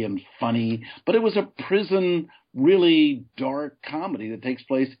dopey and funny. But it was a prison, really dark comedy that takes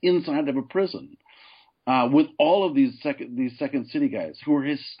place inside of a prison. With all of these Second City guys who were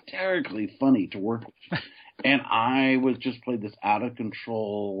hysterically funny to work with. And I was just played this out of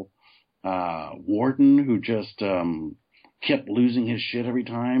control warden who just kept losing his shit every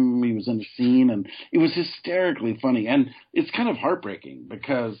time he was in a scene, and it was hysterically funny. And it's kind of heartbreaking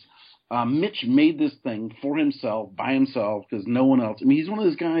because Mitch made this thing for himself, by himself, because no one else. He's one of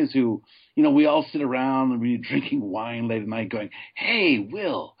those guys who, we all sit around and we're drinking wine late at night going, hey,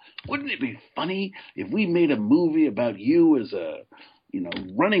 Will, wouldn't it be funny if we made a movie about you as a,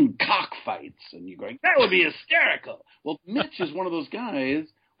 running cockfights? And you're going, that would be hysterical. Well, Mitch is one of those guys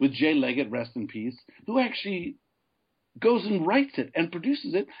with Jay Leggett, rest in peace, who actually goes and writes it and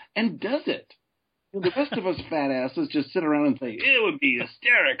produces it and does it. The rest of us fat asses just sit around and say, it would be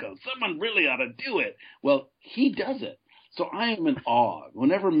hysterical. Someone really ought to do it. Well, he does it. So I am in awe.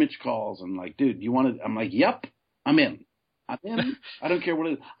 Whenever Mitch calls, I'm like, dude, you want to? I'm like, yep, I'm in. I'm in. I don't care what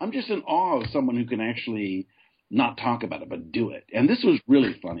it is. I'm just in awe of someone who can actually not talk about it, but do it. And this was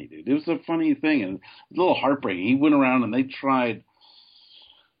really funny, dude. It was a funny thing and a little heartbreaking. He went around and they tried,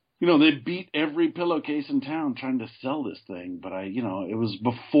 they beat every pillowcase in town trying to sell this thing. But it was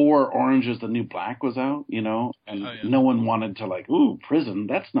before Orange is the New Black was out, and no one wanted to ooh, prison.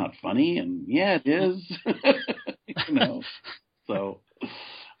 That's not funny. And yeah, it is, So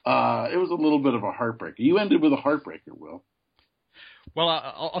it was a little bit of a heartbreaker. You ended with a heartbreaker, Will. Well,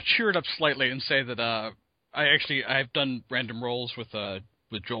 I'll cheer it up slightly and say that I've done random roles with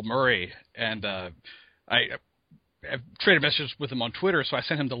Joel Murray, and I've traded messages with him on Twitter, so I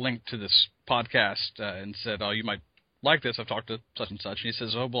sent him the link to this podcast and said, "Oh, you might like this. I've talked to such and such." And he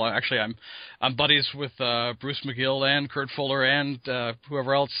says, "Oh, well, actually, I'm buddies with Bruce McGill and Kurt Fuller and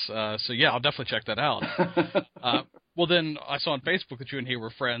whoever else. So yeah, I'll definitely check that out." Well, then I saw on Facebook that you and he were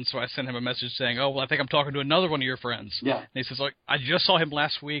friends, so I sent him a message saying, "Oh, well, I think I'm talking to another one of your friends." Yeah. And he says, "Like, I just saw him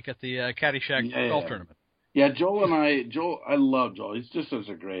last week at the Caddyshack golf tournament." Yeah, I love Joel. He's just such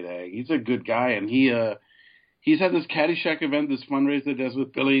a great egg. He's a good guy, and he's had this Caddyshack event, this fundraiser he does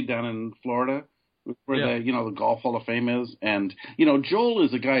with Billy down in Florida, where the Golf Hall of Fame is. And, Joel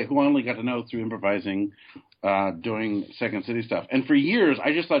is a guy who I only got to know through improvising, doing Second City stuff. And for years,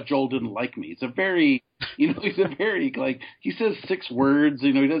 I just thought Joel didn't like me. He's a very, he says 6 words,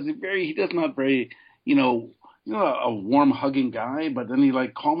 he does not very, a warm hugging guy, but then he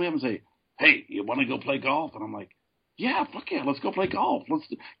call me up and say, hey, you want to go play golf? And I'm like, yeah, fuck yeah, let's go play golf.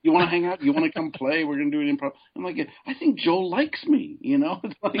 You want to hang out? You want to come play? We're going to do an improv. I'm like, I think Joel likes me,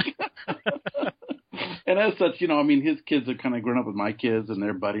 It's and as such, his kids have kind of grown up with my kids and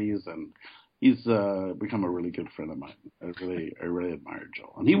their buddies, and he's become a really good friend of mine. I really admire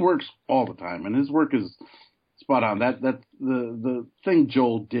Joel. And he works all the time, and his work is spot on. That's the thing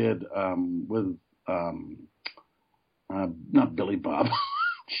Joel did with not Billy Bob.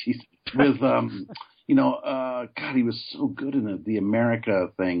 Jeez. With God, he was so good in it. The America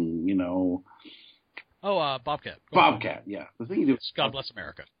thing, Bobcat. Bobcat, yeah. The thing he did. God Bless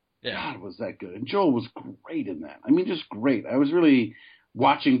America. Yeah. God, was that good. And Joel was great in that. Just great. I was really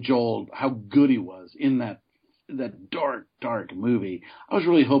watching Joel, how good he was in that dark, dark movie. I was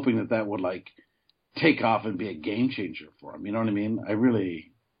really hoping that would take off and be a game changer for him. You know what I mean?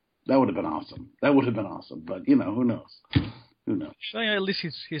 That would have been awesome. But, who knows? Who knows? At least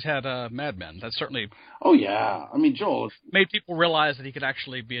he's had Mad Men. That's certainly. Oh yeah, Joel made people realize that he could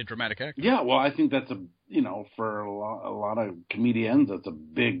actually be a dramatic actor. Yeah, well, I think that's for a lot of comedians, that's a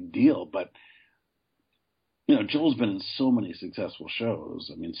big deal. But Joel's been in so many successful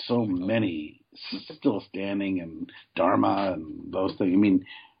shows. So many, Still Standing and Dharma and those things.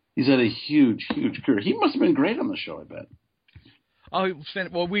 He's had a huge, huge career. He must have been great on the show, I bet. Oh,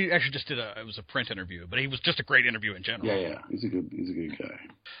 well, we actually just it was a print interview, but he was just a great interview in general. Yeah, he's a good guy.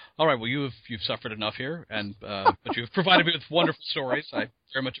 All right, well, you've suffered enough here, and but you've provided me with wonderful stories. I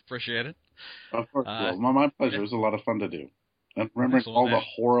very much appreciate it. Of course, my pleasure. It was a lot of fun to do, and remembering all the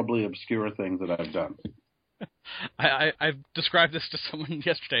horribly obscure things that I've done. I've described this to someone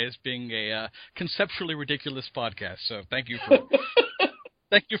yesterday as being a conceptually ridiculous podcast. So thank you for.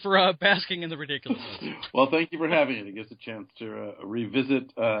 Thank you for basking in the ridiculousness. Well, thank you for having it. It gives a chance to revisit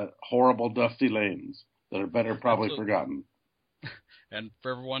horrible, dusty lanes that are better probably forgotten. And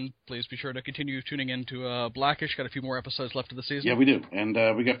for everyone, please be sure to continue tuning in to Blackish. Got a few more episodes left of the season. Yeah, we do. And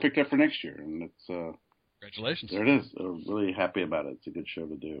we got picked up for next year. And it's congratulations. There it is. I'm really happy about it. It's a good show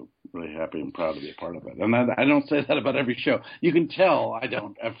to do. Really happy and proud to be a part of it. And I don't say that about every show. You can tell I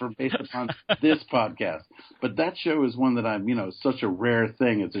don't, based upon this podcast. But that show is one that I'm, such a rare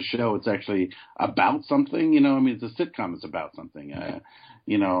thing. It's a show. It's actually about something. It's a sitcom. It's about something.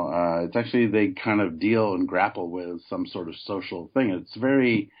 It's actually they kind of deal and grapple with some sort of social thing. It's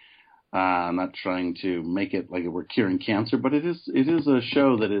very. I'm not trying to make it like we're curing cancer, but it is a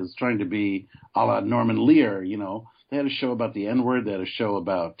show that is trying to be a la Norman Lear. They had a show about the N-word. They had a show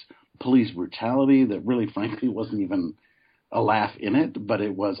about police brutality that really, frankly, wasn't even a laugh in it, but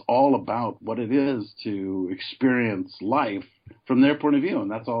it was all about what it is to experience life from their point of view,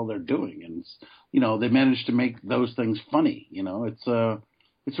 and that's all they're doing. And they managed to make those things funny.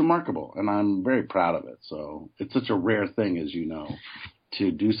 It's remarkable, and I'm very proud of it. So it's such a rare thing, as you know, to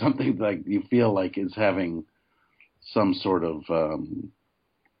do something like you feel like is having some sort of,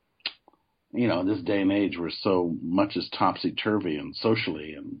 this day and age where so much is topsy-turvy and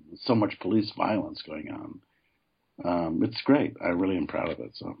socially and so much police violence going on. It's great. I really am proud of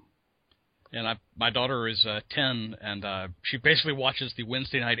it. So. And my daughter is 10, and she basically watches the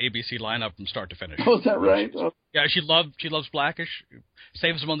Wednesday night ABC lineup from start to finish. Oh, is that right? Oh. Yeah, she loves Blackish.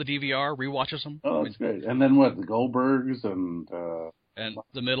 Saves them on the DVR, rewatches them. Oh, that's great. And then what? The Goldbergs and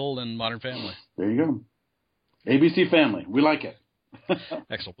The Middle and Modern Family. There you go. ABC Family. We like it.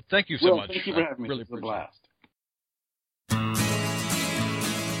 Excellent. Well, thank you so much. Thank you for having me. Really it's a blast.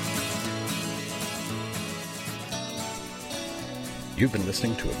 You've been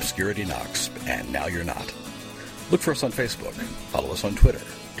listening to Obscurity Knox, and now you're not. Look for us on Facebook. Follow us on Twitter.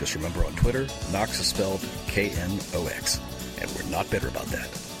 Just remember, on Twitter, Knox is spelled Knox, and we're not bitter about that.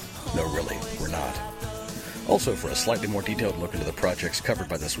 No, really, we're not. Also, for a slightly more detailed look into the projects covered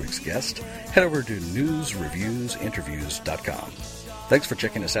by this week's guest, head over to newsreviewsinterviews.com. Thanks for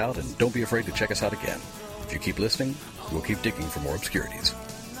checking us out, and don't be afraid to check us out again. If you keep listening, we'll keep digging for more obscurities.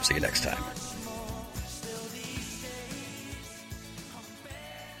 See you next time.